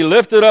 And they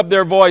lifted up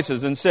their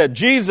voices and said,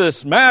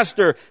 Jesus,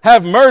 Master,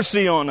 have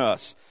mercy on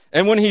us.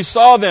 And when he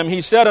saw them,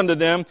 he said unto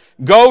them,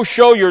 Go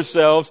show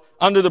yourselves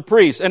unto the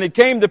priests. And it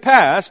came to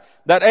pass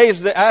that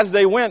as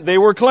they went, they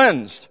were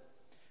cleansed.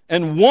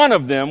 And one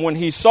of them, when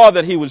he saw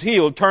that he was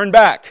healed, turned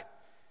back,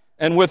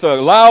 and with a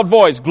loud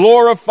voice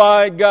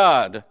glorified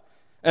God,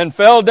 and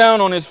fell down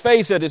on his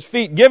face at his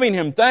feet, giving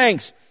him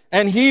thanks.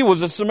 And he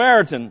was a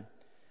Samaritan.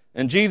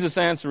 And Jesus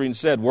answering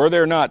said, Were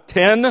there not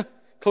 10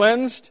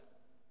 cleansed?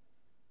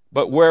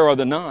 But where are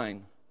the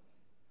 9?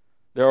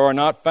 There are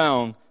not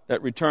found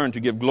that return to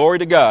give glory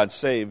to God,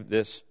 save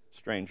this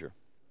stranger.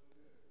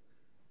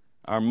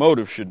 Our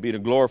motive should be to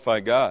glorify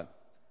God.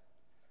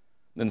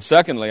 Then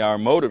secondly, our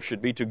motive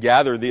should be to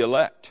gather the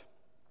elect.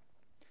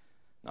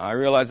 Now, I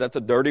realize that's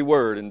a dirty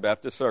word in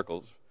Baptist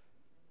circles,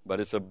 but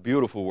it's a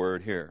beautiful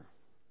word here.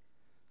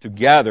 To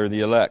gather the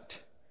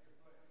elect.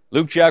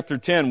 Luke chapter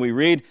 10, we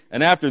read,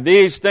 And after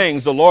these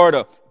things the Lord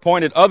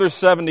appointed other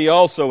 70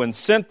 also, and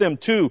sent them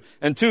two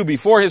and two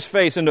before his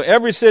face into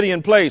every city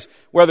and place,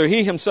 whither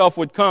he himself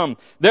would come.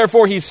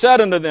 Therefore he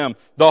said unto them,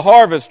 The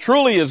harvest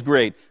truly is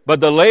great, but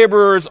the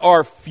laborers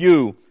are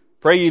few.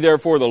 Pray ye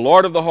therefore the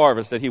Lord of the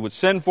harvest, that he would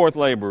send forth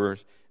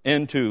laborers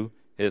into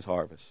his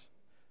harvest.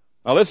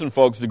 Now listen,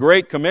 folks, the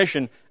Great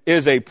Commission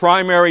is a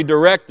primary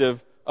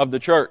directive of the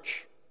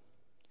church.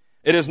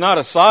 It is not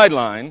a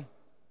sideline.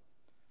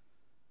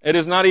 It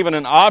is not even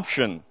an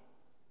option.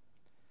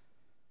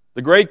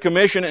 The Great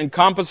Commission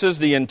encompasses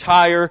the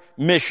entire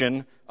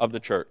mission of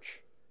the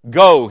church.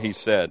 Go, he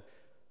said.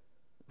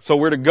 So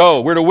we're to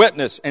go. We're to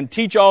witness and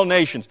teach all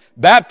nations,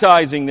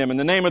 baptizing them in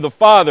the name of the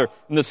Father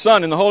and the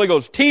Son and the Holy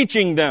Ghost,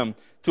 teaching them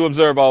to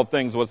observe all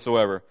things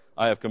whatsoever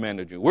I have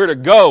commanded you. We're to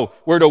go.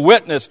 We're to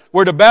witness.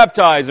 We're to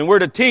baptize, and we're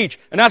to teach.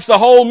 And that's the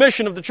whole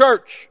mission of the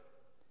church.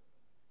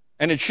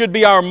 And it should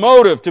be our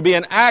motive to be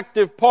an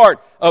active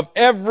part of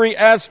every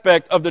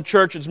aspect of the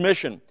church's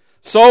mission.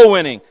 Soul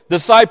winning,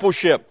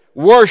 discipleship,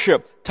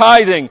 worship,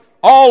 tithing,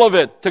 all of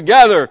it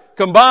together,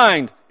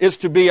 combined, is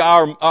to be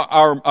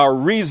our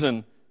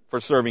reason for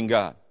serving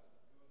God.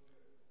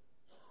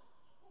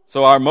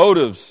 So our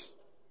motives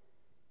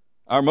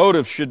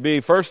should be,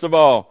 first of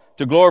all,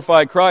 to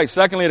glorify Christ.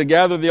 Secondly, to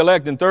gather the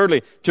elect. And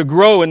thirdly, to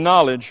grow in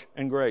knowledge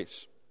and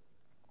grace.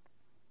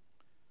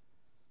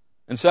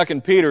 In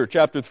 2 Peter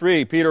chapter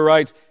 3, Peter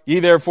writes, Ye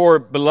therefore,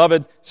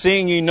 beloved,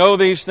 seeing ye know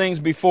these things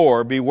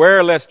before,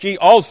 beware lest ye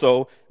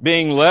also,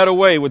 being led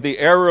away with the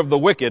error of the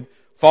wicked,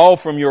 fall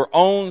from your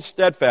own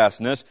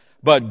steadfastness,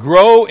 but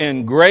grow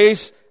in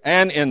grace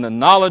and in the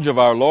knowledge of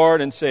our Lord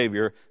and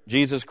Savior,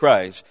 Jesus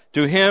Christ.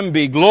 To him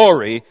be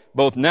glory,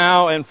 both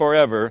now and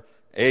forever.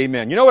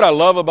 Amen. You know what I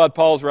love about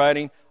Paul's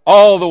writing?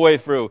 All the way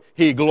through,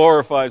 he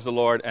glorifies the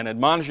Lord and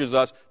admonishes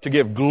us to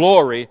give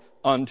glory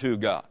unto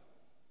God.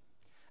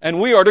 And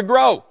we are to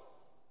grow.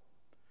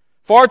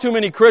 Far too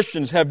many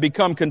Christians have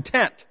become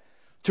content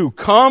to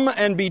come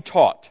and be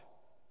taught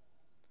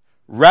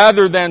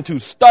rather than to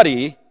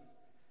study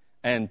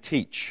and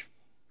teach.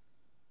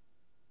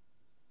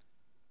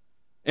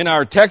 In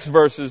our text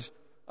verses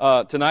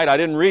tonight, I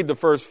didn't read the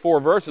first 4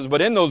 verses,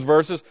 but in those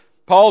verses,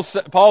 Paul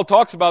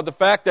talks about the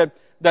fact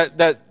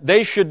that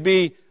they should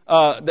be,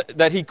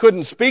 that he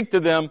couldn't speak to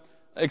them,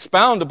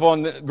 expound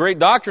upon the great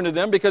doctrine to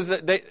them, because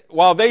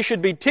while they should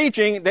be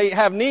teaching, they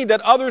have need that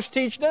others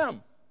teach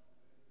them.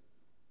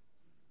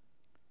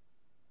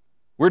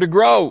 We're to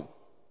grow.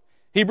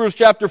 Hebrews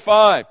chapter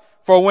 5,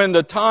 For when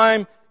the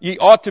time ye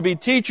ought to be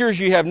teachers,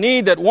 ye have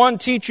need that one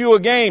teach you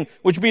again,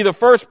 which be the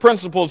first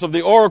principles of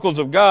the oracles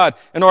of God,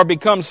 and are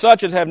become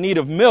such as have need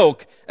of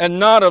milk, and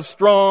not of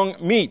strong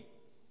meat.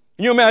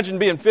 Can you imagine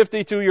being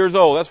 52 years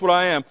old, that's what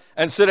I am,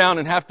 and sit down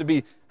and have to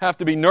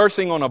be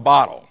nursing on a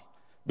bottle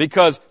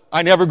because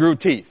I never grew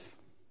teeth?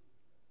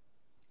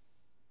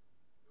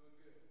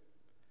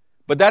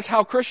 But that's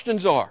how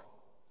Christians are.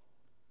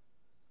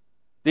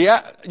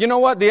 You know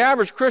what? The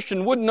average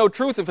Christian wouldn't know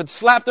truth if it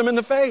slapped them in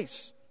the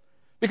face,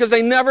 because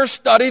they never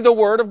study the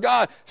Word of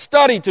God.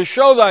 Study to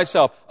show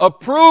thyself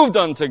approved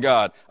unto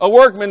God, a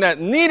workman that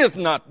needeth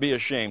not be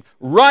ashamed,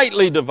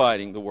 rightly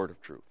dividing the word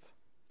of truth.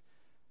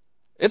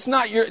 It's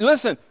not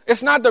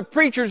the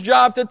preacher's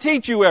job to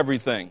teach you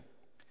everything.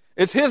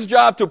 It's his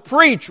job to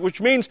preach,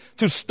 which means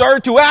to stir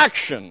to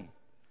action.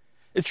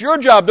 It's your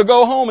job to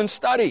go home and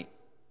study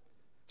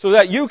so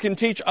that you can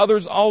teach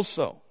others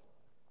also.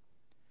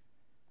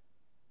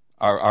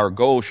 Our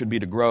goal should be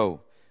to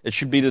grow. It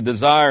should be the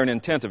desire and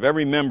intent of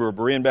every member of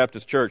Berean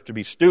Baptist Church to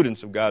be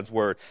students of God's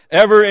Word,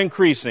 ever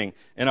increasing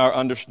in our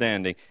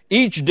understanding,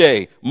 each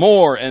day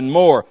more and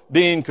more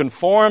being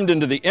conformed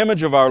into the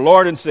image of our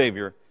Lord and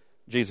Savior,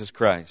 Jesus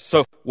Christ.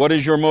 So, what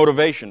is your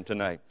motivation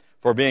tonight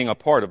for being a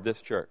part of this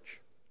church?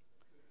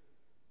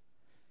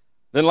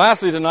 Then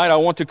lastly tonight, I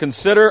want to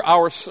consider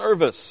our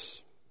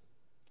service.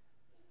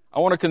 I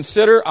want to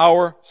consider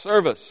our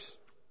service.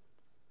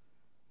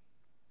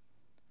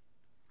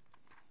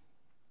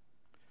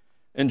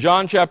 In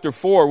John chapter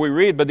 4, we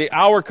read, "But the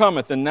hour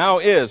cometh, and now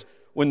is,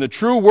 when the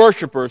true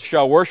worshipers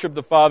shall worship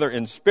the Father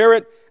in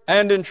spirit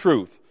and in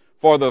truth,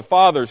 for the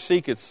Father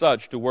seeketh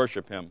such to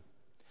worship him."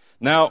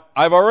 Now,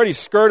 I've already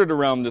skirted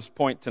around this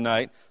point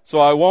tonight, so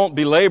I won't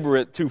belabor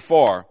it too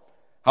far.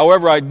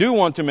 However, I do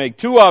want to make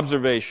two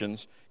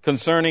observations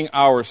concerning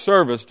our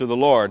service to the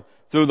Lord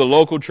through the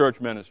local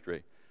church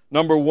ministry.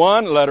 Number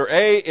one, letter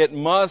A, it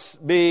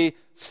must be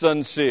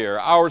sincere.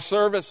 Our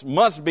service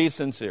must be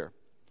sincere.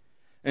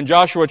 In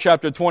Joshua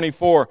chapter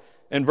 24,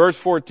 in verse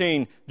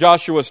 14,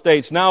 Joshua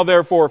states, "Now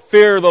therefore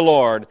fear the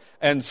Lord,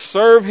 and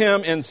serve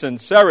him in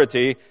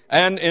sincerity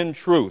and in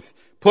truth.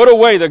 Put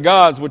away the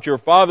gods which your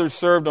fathers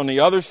served on the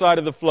other side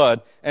of the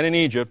flood and in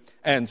Egypt,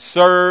 and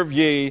serve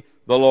ye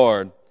the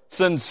Lord."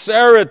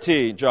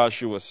 Sincerity,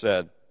 Joshua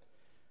said.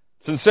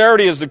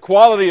 Sincerity is the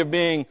quality of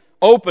being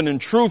open and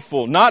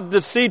truthful, not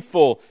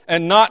deceitful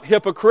and not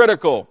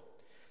hypocritical.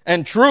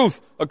 And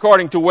truth,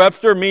 according to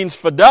Webster, means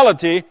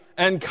fidelity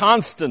and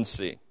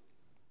constancy.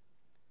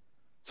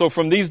 So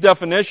from these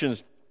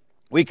definitions,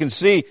 we can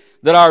see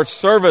that our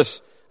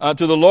service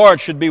to the Lord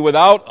should be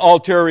without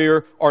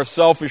ulterior or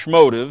selfish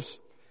motives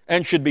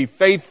and should be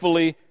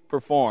faithfully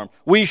performed.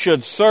 We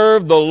should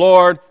serve the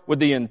Lord with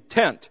the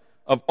intent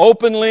of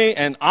openly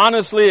and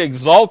honestly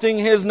exalting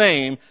His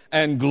name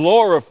and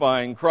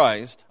glorifying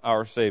Christ,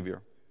 our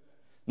Savior.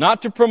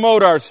 Not to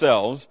promote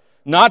ourselves,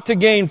 not to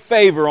gain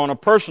favor on a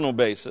personal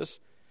basis,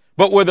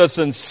 but with a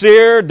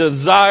sincere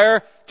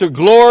desire to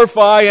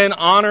glorify and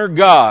honor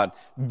God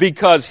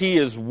because He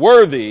is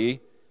worthy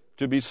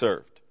to be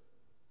served.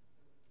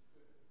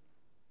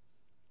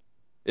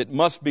 It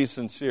must be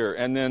sincere.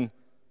 And then,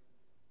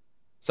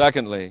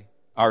 secondly,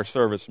 our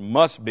service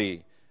must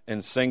be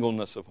in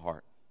singleness of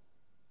heart.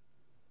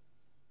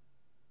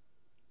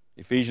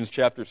 Ephesians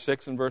chapter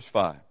 6 and verse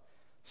 5.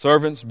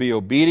 "Servants, be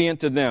obedient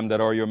to them that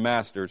are your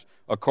masters,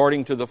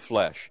 according to the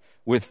flesh,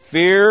 with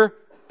fear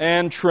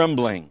and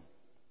trembling,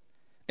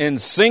 in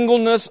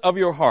singleness of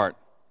your heart,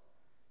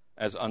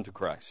 as unto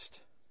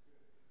Christ."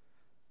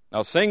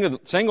 Now,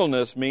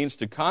 singleness means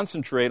to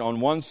concentrate on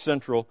one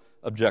central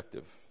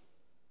objective.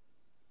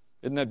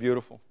 Isn't that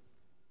beautiful?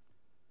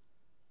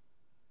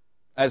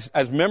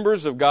 As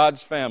members of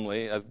God's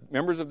family, as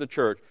members of the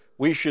church,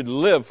 we should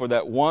live for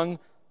that one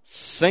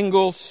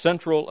single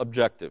central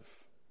objective.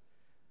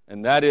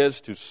 And that is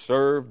to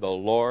serve the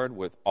Lord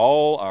with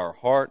all our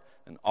heart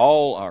and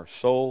all our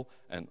soul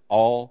and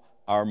all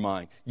our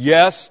mind.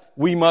 Yes,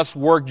 we must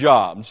work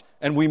jobs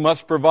and we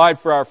must provide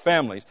for our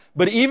families.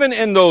 But even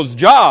in those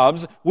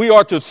jobs, we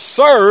are to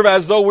serve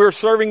as though we're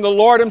serving the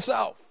Lord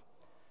Himself.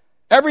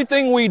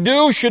 Everything we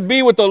do should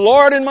be with the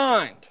Lord in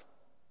mind.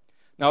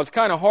 Now, it's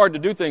kind of hard to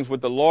do things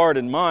with the Lord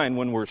in mind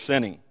when we're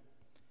sinning.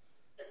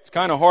 It's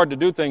kind of hard to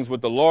do things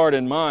with the Lord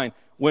in mind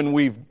when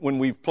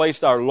we've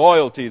placed our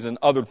loyalties in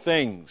other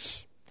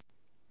things.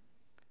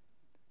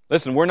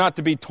 Listen, we're not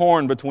to be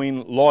torn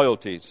between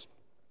loyalties.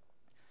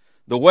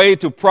 The way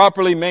to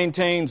properly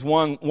maintain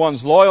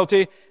one's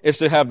loyalty is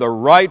to have the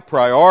right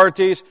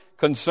priorities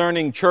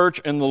concerning church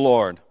and the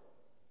Lord.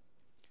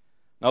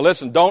 Now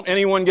listen, don't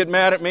anyone get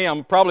mad at me.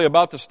 I'm probably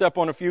about to step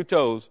on a few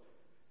toes,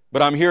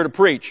 but I'm here to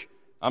preach.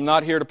 I'm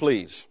not here to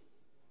please.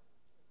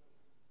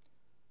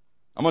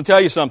 I'm going to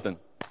tell you something.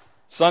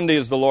 Sunday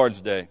is the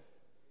Lord's day.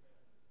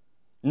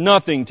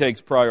 Nothing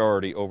takes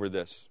priority over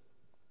this.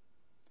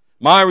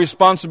 My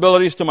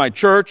responsibilities to my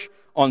church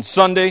on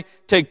Sunday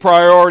take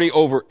priority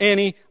over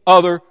any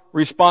other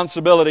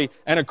responsibility.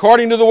 And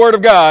according to the Word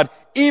of God,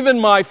 even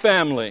my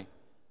family.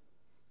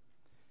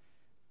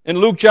 In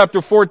Luke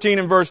chapter 14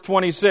 and verse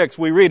 26,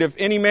 we read, "If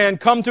any man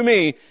come to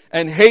me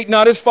and hate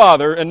not his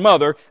father and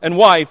mother and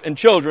wife and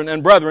children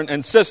and brethren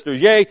and sisters,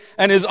 yea,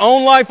 and his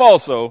own life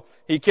also,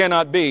 he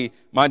cannot be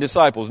my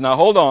disciples." Now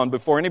hold on,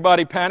 before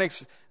anybody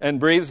panics and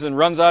breathes and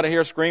runs out of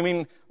here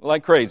screaming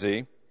like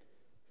crazy.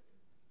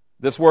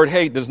 This word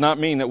hate does not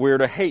mean that we are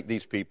to hate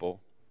these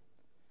people.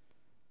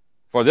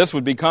 For this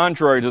would be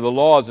contrary to the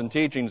laws and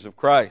teachings of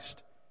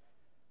Christ.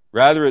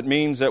 Rather, it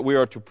means that we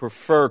are to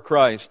prefer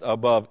Christ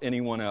above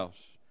anyone else.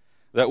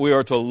 That we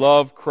are to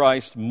love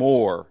Christ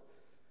more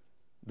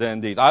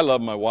than these. I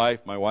love my wife.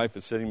 My wife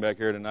is sitting back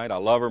here tonight. I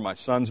love her. My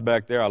son's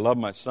back there. I love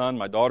my son.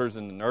 My daughter's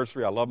in the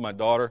nursery. I love my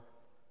daughter.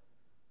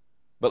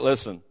 But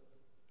listen,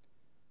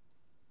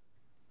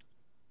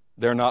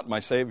 they're not my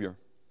Savior.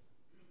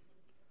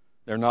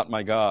 They're not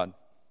my God.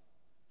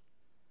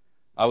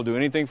 I will do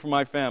anything for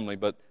my family,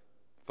 but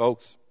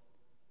folks,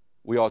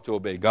 we ought to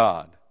obey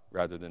God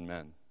rather than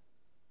men.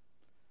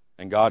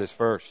 And God is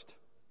first.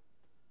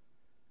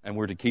 And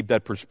we're to keep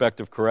that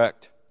perspective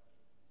correct.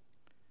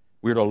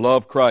 We're to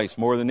love Christ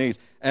more than these.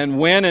 And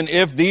when and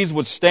if these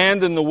would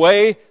stand in the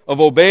way of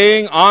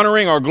obeying,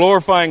 honoring, or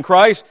glorifying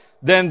Christ,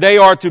 then they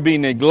are to be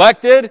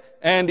neglected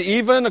and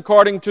even,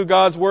 according to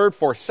God's word,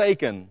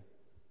 forsaken.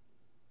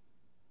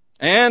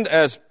 And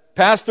as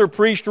Pastor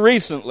preached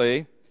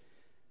recently,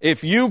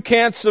 if you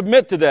can't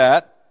submit to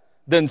that,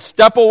 then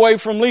step away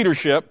from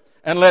leadership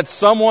and let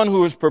someone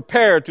who is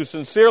prepared to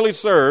sincerely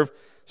serve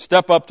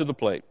step up to the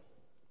plate.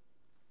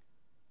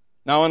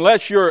 Now,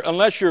 unless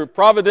you're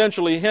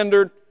providentially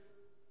hindered,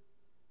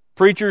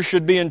 preachers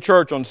should be in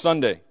church on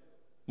Sunday,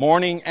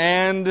 morning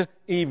and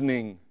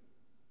evening.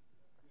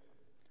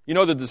 You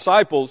know, the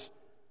disciples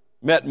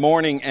met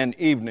morning and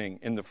evening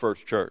in the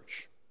first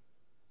church.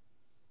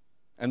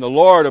 And the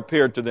Lord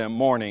appeared to them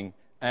morning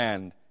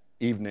and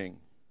evening.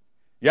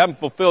 You haven't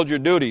fulfilled your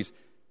duties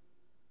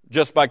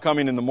just by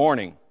coming in the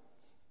morning.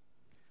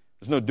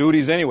 There's no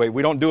duties anyway.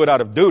 We don't do it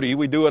out of duty.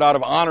 We do it out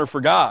of honor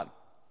for God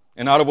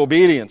and out of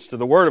obedience to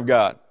the Word of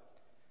God.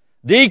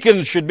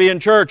 Deacons should be in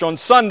church on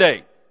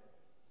Sunday,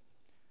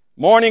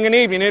 morning and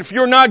evening. If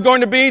you're not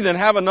going to be, then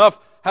have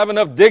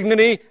enough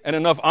dignity and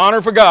enough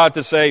honor for God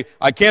to say,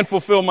 I can't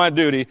fulfill my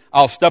duty.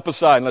 I'll step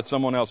aside and let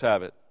someone else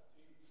have it.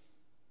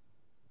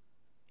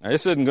 Now,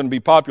 this isn't going to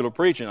be popular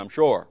preaching, I'm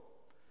sure,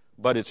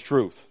 but it's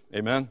truth.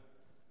 Amen?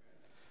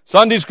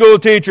 Sunday school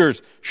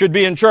teachers should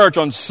be in church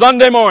on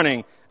Sunday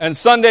morning and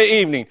Sunday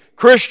evening.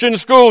 Christian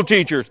school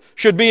teachers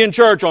should be in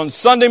church on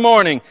Sunday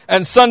morning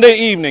and Sunday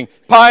evening.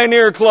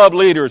 Pioneer Club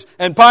leaders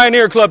and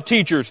Pioneer Club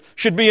teachers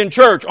should be in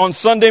church on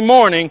Sunday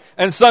morning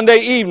and Sunday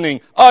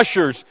evening.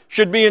 Ushers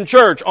should be in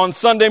church on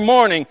Sunday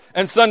morning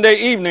and Sunday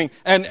evening.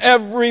 And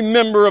every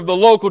member of the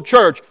local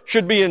church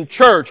should be in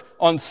church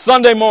on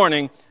Sunday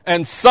morning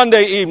and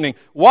Sunday evening.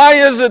 Why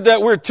is it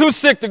that we're too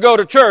sick to go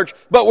to church,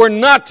 but we're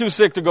not too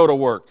sick to go to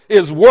work?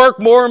 Is work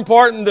more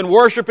important than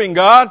worshiping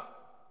God?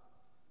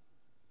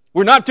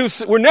 We're never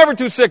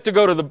too sick to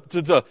go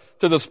to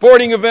the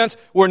sporting events.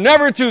 We're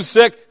never too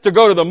sick to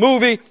go to the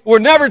movie. We're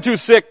never too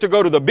sick to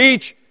go to the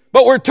beach.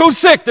 But we're too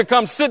sick to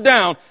come sit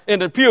down in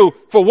the pew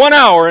for 1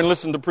 hour and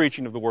listen to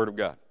preaching of the Word of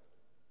God.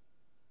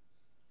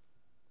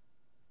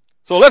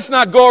 So let's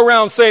not go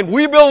around saying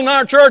we build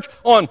our church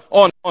on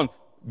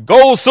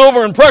gold,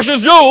 silver, and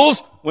precious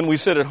jewels when we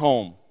sit at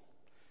home.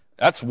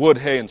 That's wood,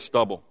 hay, and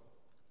stubble.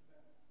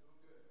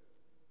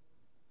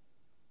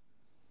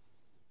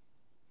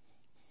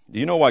 Do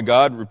you know why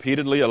God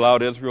repeatedly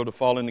allowed Israel to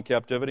fall into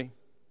captivity?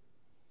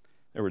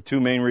 There were two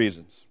main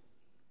reasons.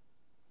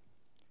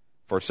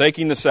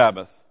 Forsaking the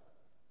Sabbath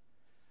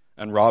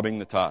and robbing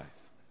the tithe.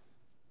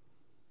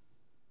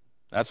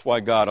 That's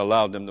why God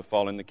allowed them to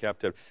fall into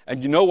captivity.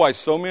 And you know why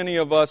so many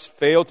of us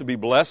fail to be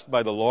blessed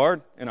by the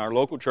Lord in our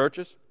local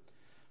churches?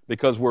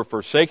 Because we're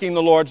forsaking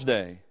the Lord's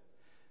day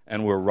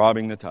and we're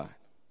robbing the tithe.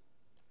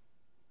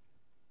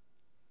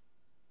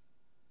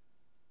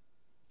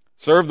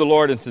 Serve the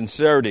Lord in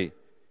sincerity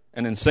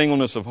and in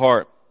singleness of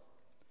heart.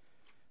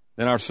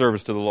 Then our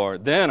service to the Lord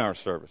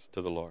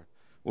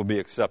will be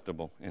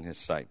acceptable in His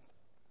sight.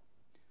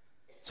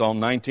 Psalm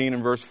 19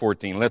 and verse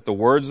 14, let the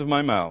words of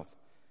my mouth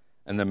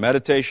and the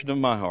meditation of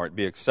my heart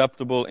be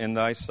acceptable in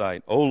Thy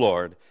sight, O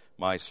Lord,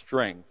 my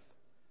strength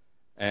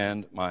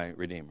and my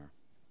Redeemer.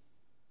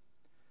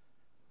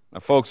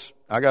 Now, folks,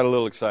 I got a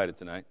little excited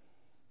tonight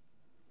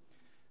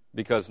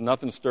because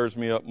nothing stirs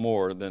me up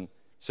more than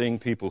seeing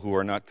people who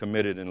are not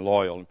committed and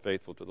loyal and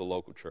faithful to the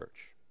local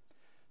church.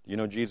 You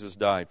know, Jesus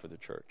died for the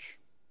church.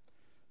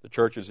 The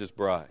church is His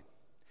bride.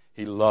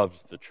 He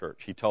loves the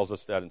church. He tells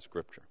us that in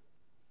Scripture.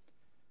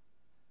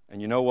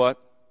 And you know what?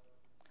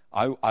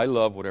 I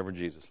love whatever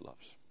Jesus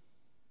loves.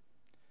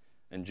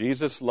 And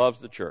Jesus loves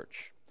the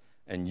church.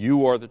 And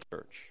you are the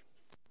church.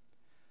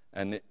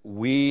 And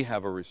we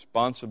have a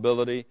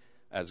responsibility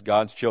as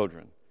God's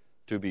children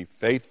to be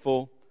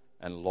faithful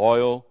and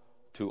loyal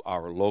to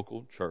our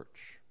local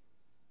church.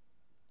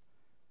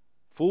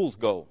 Fool's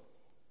gold.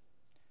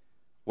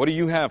 What do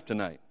you have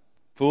tonight?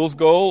 Fool's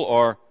gold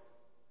or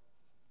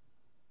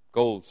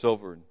gold,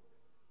 silver, and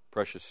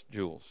precious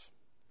jewels?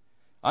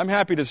 I'm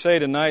happy to say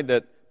tonight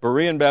that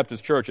Berean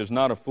Baptist Church is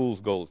not a fool's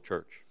gold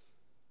church.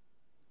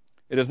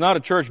 It is not a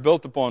church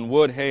built upon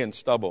wood, hay, and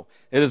stubble.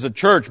 It is a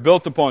church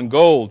built upon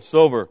gold,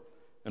 silver,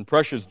 and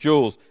precious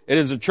jewels. It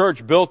is a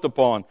church built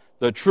upon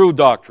the true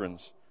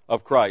doctrines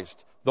of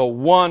Christ, the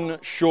one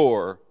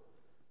sure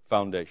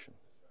foundation.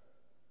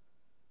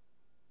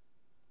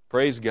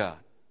 Praise God.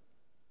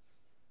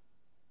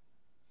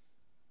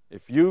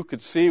 If you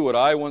could see what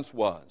I once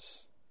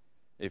was,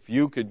 if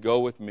you could go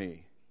with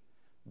me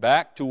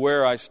back to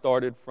where I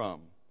started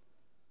from,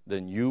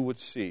 then you would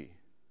see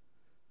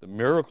the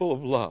miracle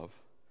of love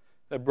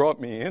that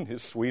brought me in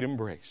His sweet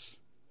embrace.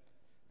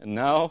 And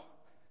now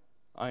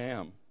I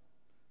am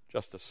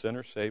just a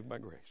sinner saved by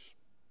grace.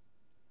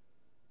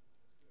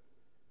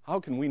 How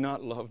can we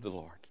not love the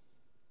Lord?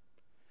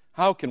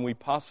 How can we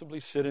possibly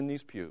sit in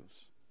these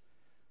pews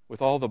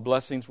with all the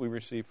blessings we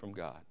receive from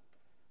God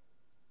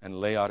and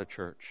lay out a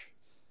church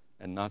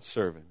and not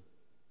serve Him?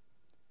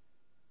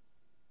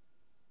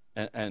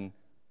 And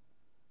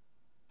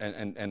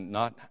and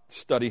not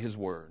study His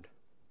Word,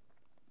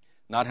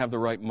 not have the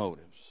right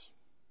motives.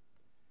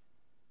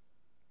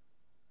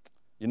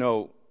 You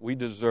know, we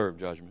deserve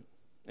judgment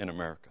in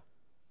America.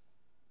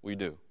 We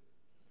do.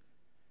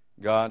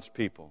 God's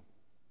people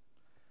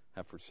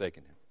have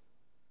forsaken Him.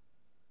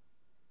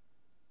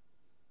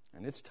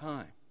 And it's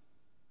time.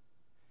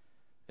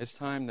 It's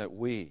time that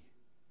we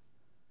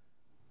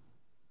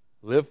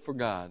live for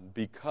God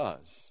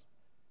because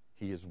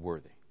He is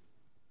worthy.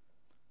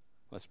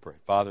 Let's pray.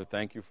 Father,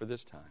 thank You for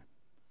this time.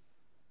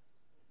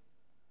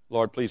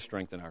 Lord, please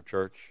strengthen our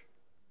church.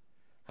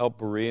 Help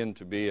Berean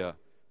to be a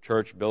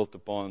church built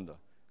upon the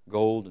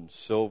gold and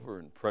silver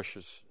and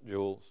precious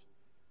jewels,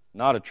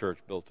 not a church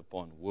built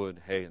upon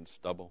wood, hay, and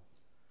stubble.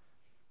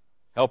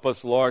 Help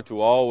us, Lord,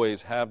 to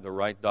always have the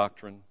right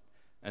doctrine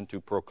and to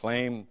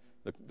proclaim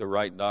the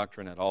right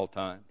doctrine at all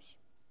times.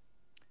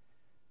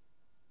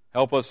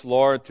 Help us,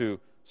 Lord, to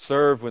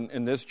serve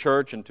in this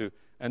church and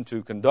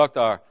to conduct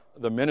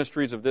the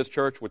ministries of this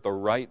church with the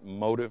right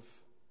motive,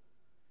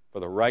 for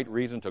the right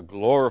reason, to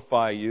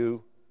glorify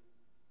You,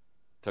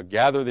 to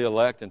gather the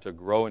elect, and to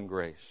grow in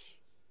grace.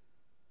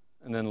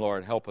 And then,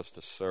 Lord, help us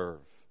to serve.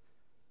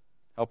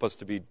 Help us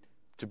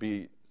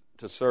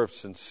to serve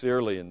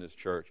sincerely in this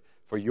church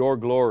for Your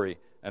glory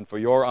and for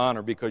Your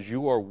honor, because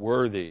You are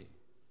worthy.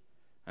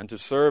 And to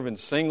serve in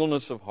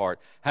singleness of heart,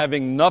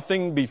 having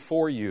nothing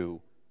before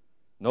You,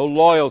 no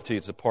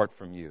loyalties apart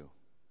from You.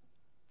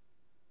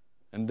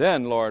 And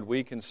then, Lord,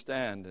 we can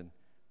stand and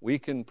we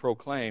can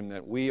proclaim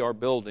that we are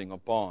building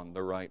upon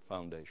the right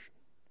foundation.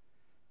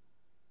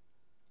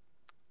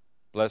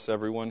 Bless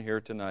everyone here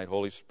tonight.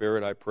 Holy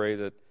Spirit, I pray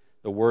that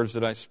the words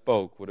that I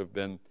spoke would have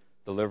been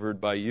delivered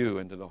by You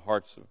into the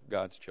hearts of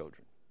God's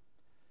children.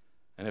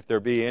 And if there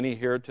be any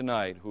here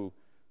tonight who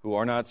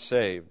are not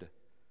saved,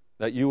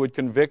 that You would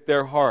convict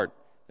their heart,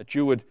 that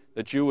you would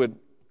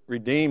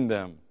redeem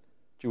them,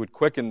 that You would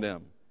quicken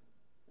them,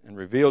 and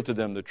reveal to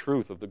them the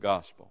truth of the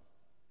gospel.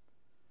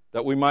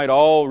 That we might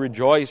all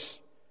rejoice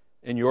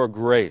in Your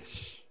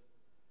grace,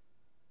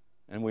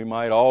 and we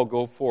might all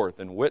go forth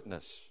and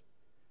witness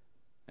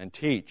and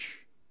teach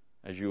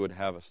as You would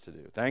have us to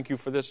do. Thank You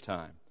for this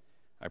time.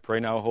 I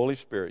pray now, Holy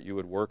Spirit, You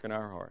would work in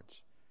our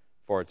hearts.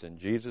 For it's in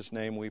Jesus'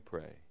 name we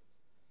pray.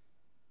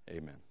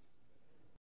 Amen.